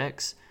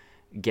projects,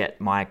 get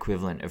my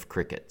equivalent of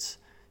crickets.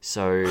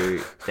 So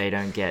they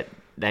don't get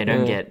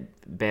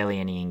barely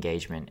any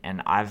engagement.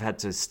 And I've had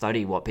to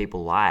study what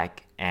people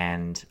like,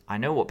 and I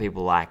know what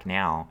people like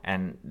now.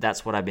 And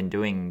that's what I've been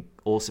doing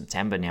all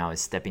September now,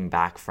 is stepping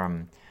back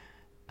from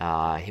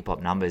hip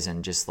hop numbers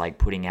and just like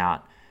putting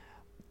out.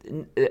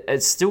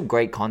 It's still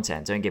great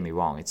content, don't get me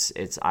wrong.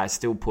 It's I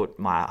still put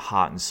my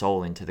heart and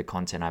soul into the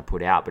content I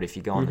put out. But if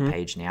you go on the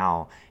page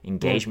now,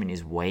 engagement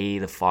is way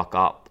the fuck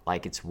up.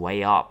 Like, it's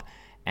way up.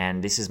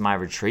 And this is my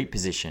retreat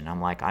position. I'm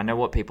like, I know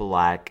what people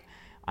like.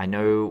 I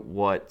know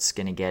what's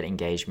going to get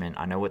engagement.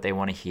 I know what they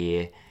want to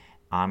hear.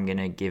 I'm going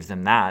to give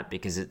them that,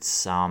 because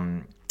it's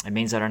it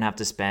means I don't have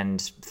to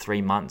spend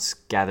 3 months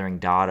gathering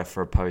data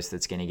for a post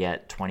that's going to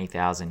get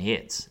 20,000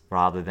 hits,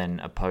 rather than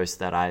a post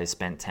that I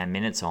spent 10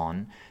 minutes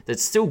on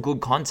that's still good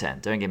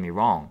content, don't get me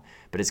wrong,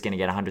 but it's going to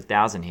get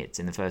 100,000 hits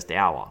in the first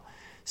hour.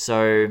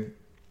 So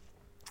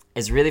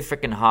it's really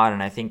freaking hard,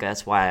 and I think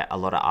that's why a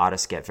lot of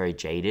artists get very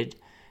jaded.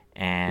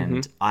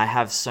 And I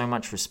have so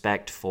much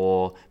respect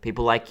for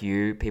people like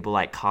you, people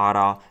like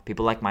Carter,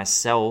 people like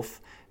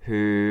myself,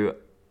 who,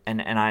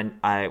 and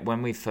I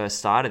when we first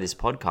started this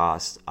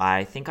podcast,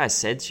 I think I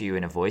said to you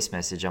in a voice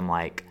message, I'm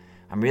like,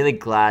 I'm really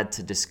glad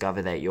to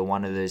discover that you're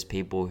one of those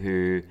people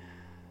who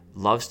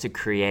loves to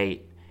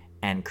create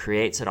and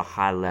creates at a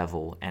high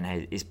level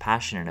and is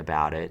passionate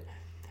about it,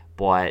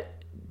 but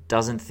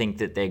doesn't think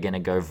that they're going to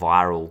go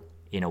viral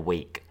in a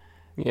week.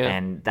 Yeah.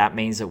 And that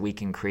means that we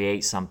can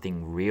create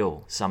something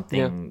real,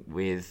 something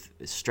with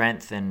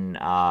strength and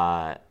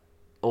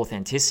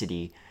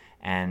authenticity.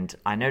 And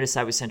I noticed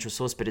that with Central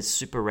Source, but it's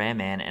super rare,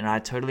 man. And I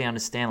totally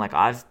understand. Like,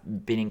 I've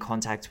been in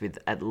contact with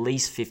at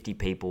least 50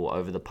 people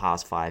over the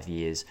past 5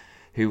 years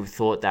who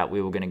thought that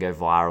we were going to go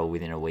viral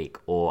within a week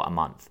or a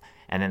month.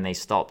 And then they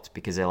stopped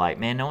because they're like,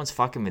 man, no one's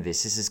fucking with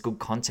this. This is good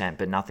content,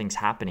 but nothing's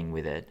happening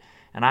with it.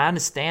 And I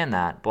understand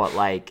that, but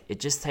like, it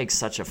just takes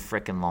such a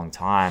freaking long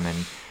time.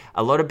 And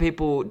a lot of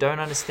people don't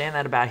understand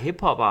that about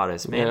hip-hop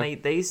artists, man.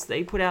 Yeah.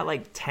 They put out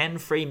like 10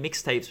 free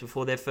mixtapes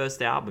before their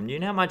first album. You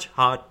know how much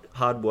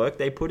hard work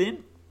they put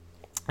in?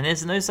 And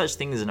there's no such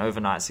thing as an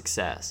overnight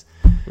success.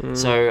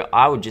 So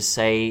I would just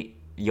say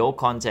your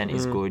content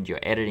is good. Your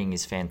editing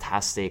is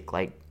fantastic.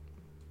 Like,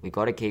 we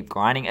got to keep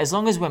grinding as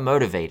long as we're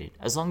motivated.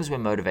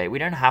 We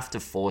don't have to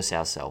force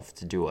ourselves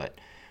to do it.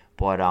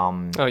 But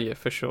oh yeah,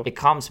 for sure. It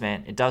comes,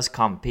 man. It does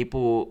come.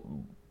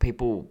 People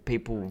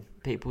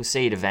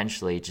see it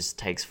eventually. It just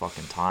takes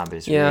fucking time, but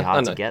it's really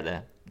hard to get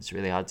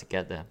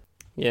there.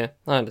 Yeah,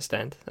 I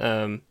understand.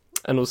 And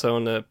also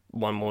on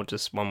one more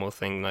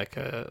thing. Like,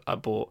 I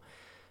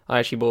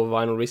actually bought a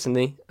vinyl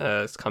recently.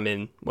 It's come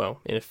in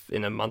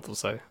in a month or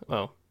so.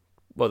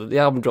 Well, the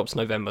album drops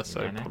November,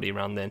 so probably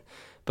around then.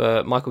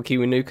 But Michael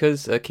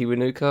Kiwanuka's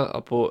Kiwanuka, I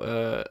bought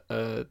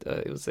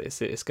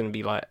it's going to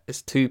be like,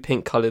 it's 2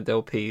 pink coloured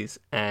LPs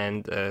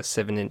and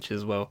 7-inch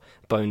as well,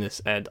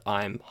 bonus, and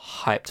I'm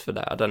hyped for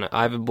that. I don't know,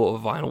 I haven't bought a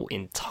vinyl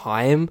in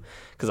time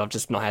because I've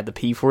just not had the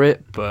P for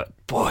it, but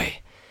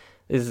boy,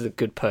 this is a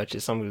good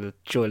purchase. I'm going to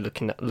enjoy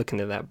looking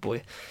at that,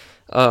 boy.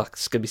 Oh,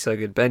 it's going to be so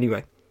good. But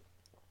anyway,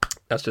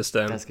 that's just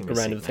a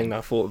random thing that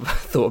I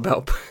thought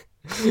about.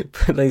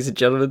 But ladies and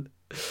gentlemen,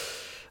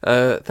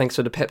 thanks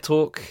for the pep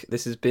talk.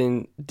 This has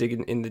been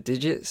Digging in the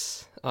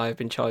Digits. I've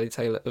been Charlie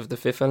Taylor of The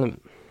Fifth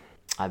Element.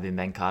 I've been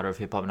Ben Carter of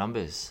Hip Hop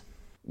Numbers.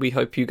 We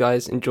hope you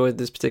guys enjoyed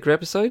this particular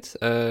episode.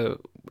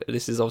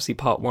 This is obviously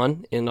part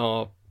 1 in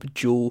our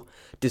dual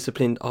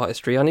disciplined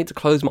artistry. I need to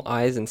close my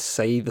eyes and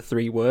say the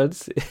 3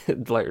 words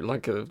like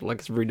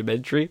it's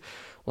rudimentary.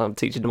 Well, I'm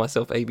teaching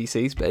myself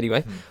ABCs. But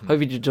anyway,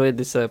 hope you enjoyed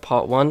this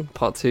part 1.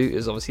 Part 2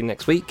 is obviously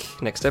next week,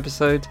 next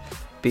episode.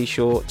 Be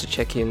sure to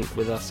check in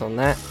with us on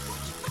that.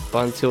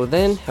 But until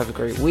then, have a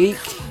great week.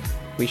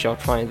 We shall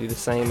try and do the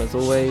same as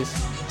always.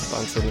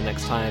 But until the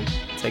next time,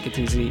 take it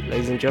easy,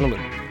 ladies and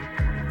gentlemen.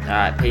 All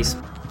right, peace.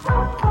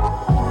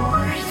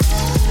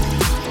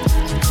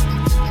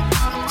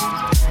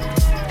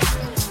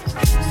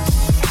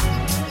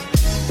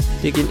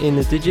 Digging in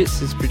the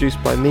Digits is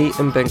produced by me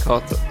and Ben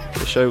Carter.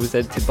 The show was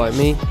edited by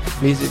me.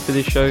 Music for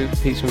this show,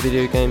 Peace from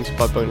Video Games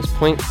by Bonus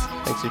Points.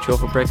 Thanks to Chill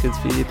Hop Records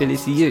for the ability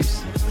to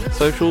use.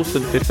 Socials for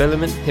The Fifth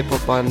Element, Hip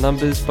Hop by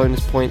Numbers, Bonus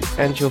Points,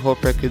 and Chill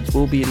Hop Records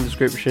will be in the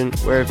description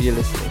wherever you're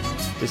listening.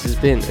 This has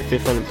been a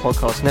Fifth Element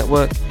Podcast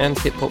Network and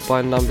Hip Hop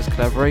by Numbers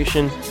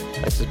collaboration.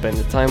 Thanks for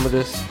spending the time with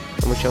us,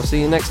 and we shall see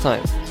you next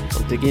time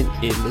on Digging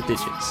in the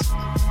Digits.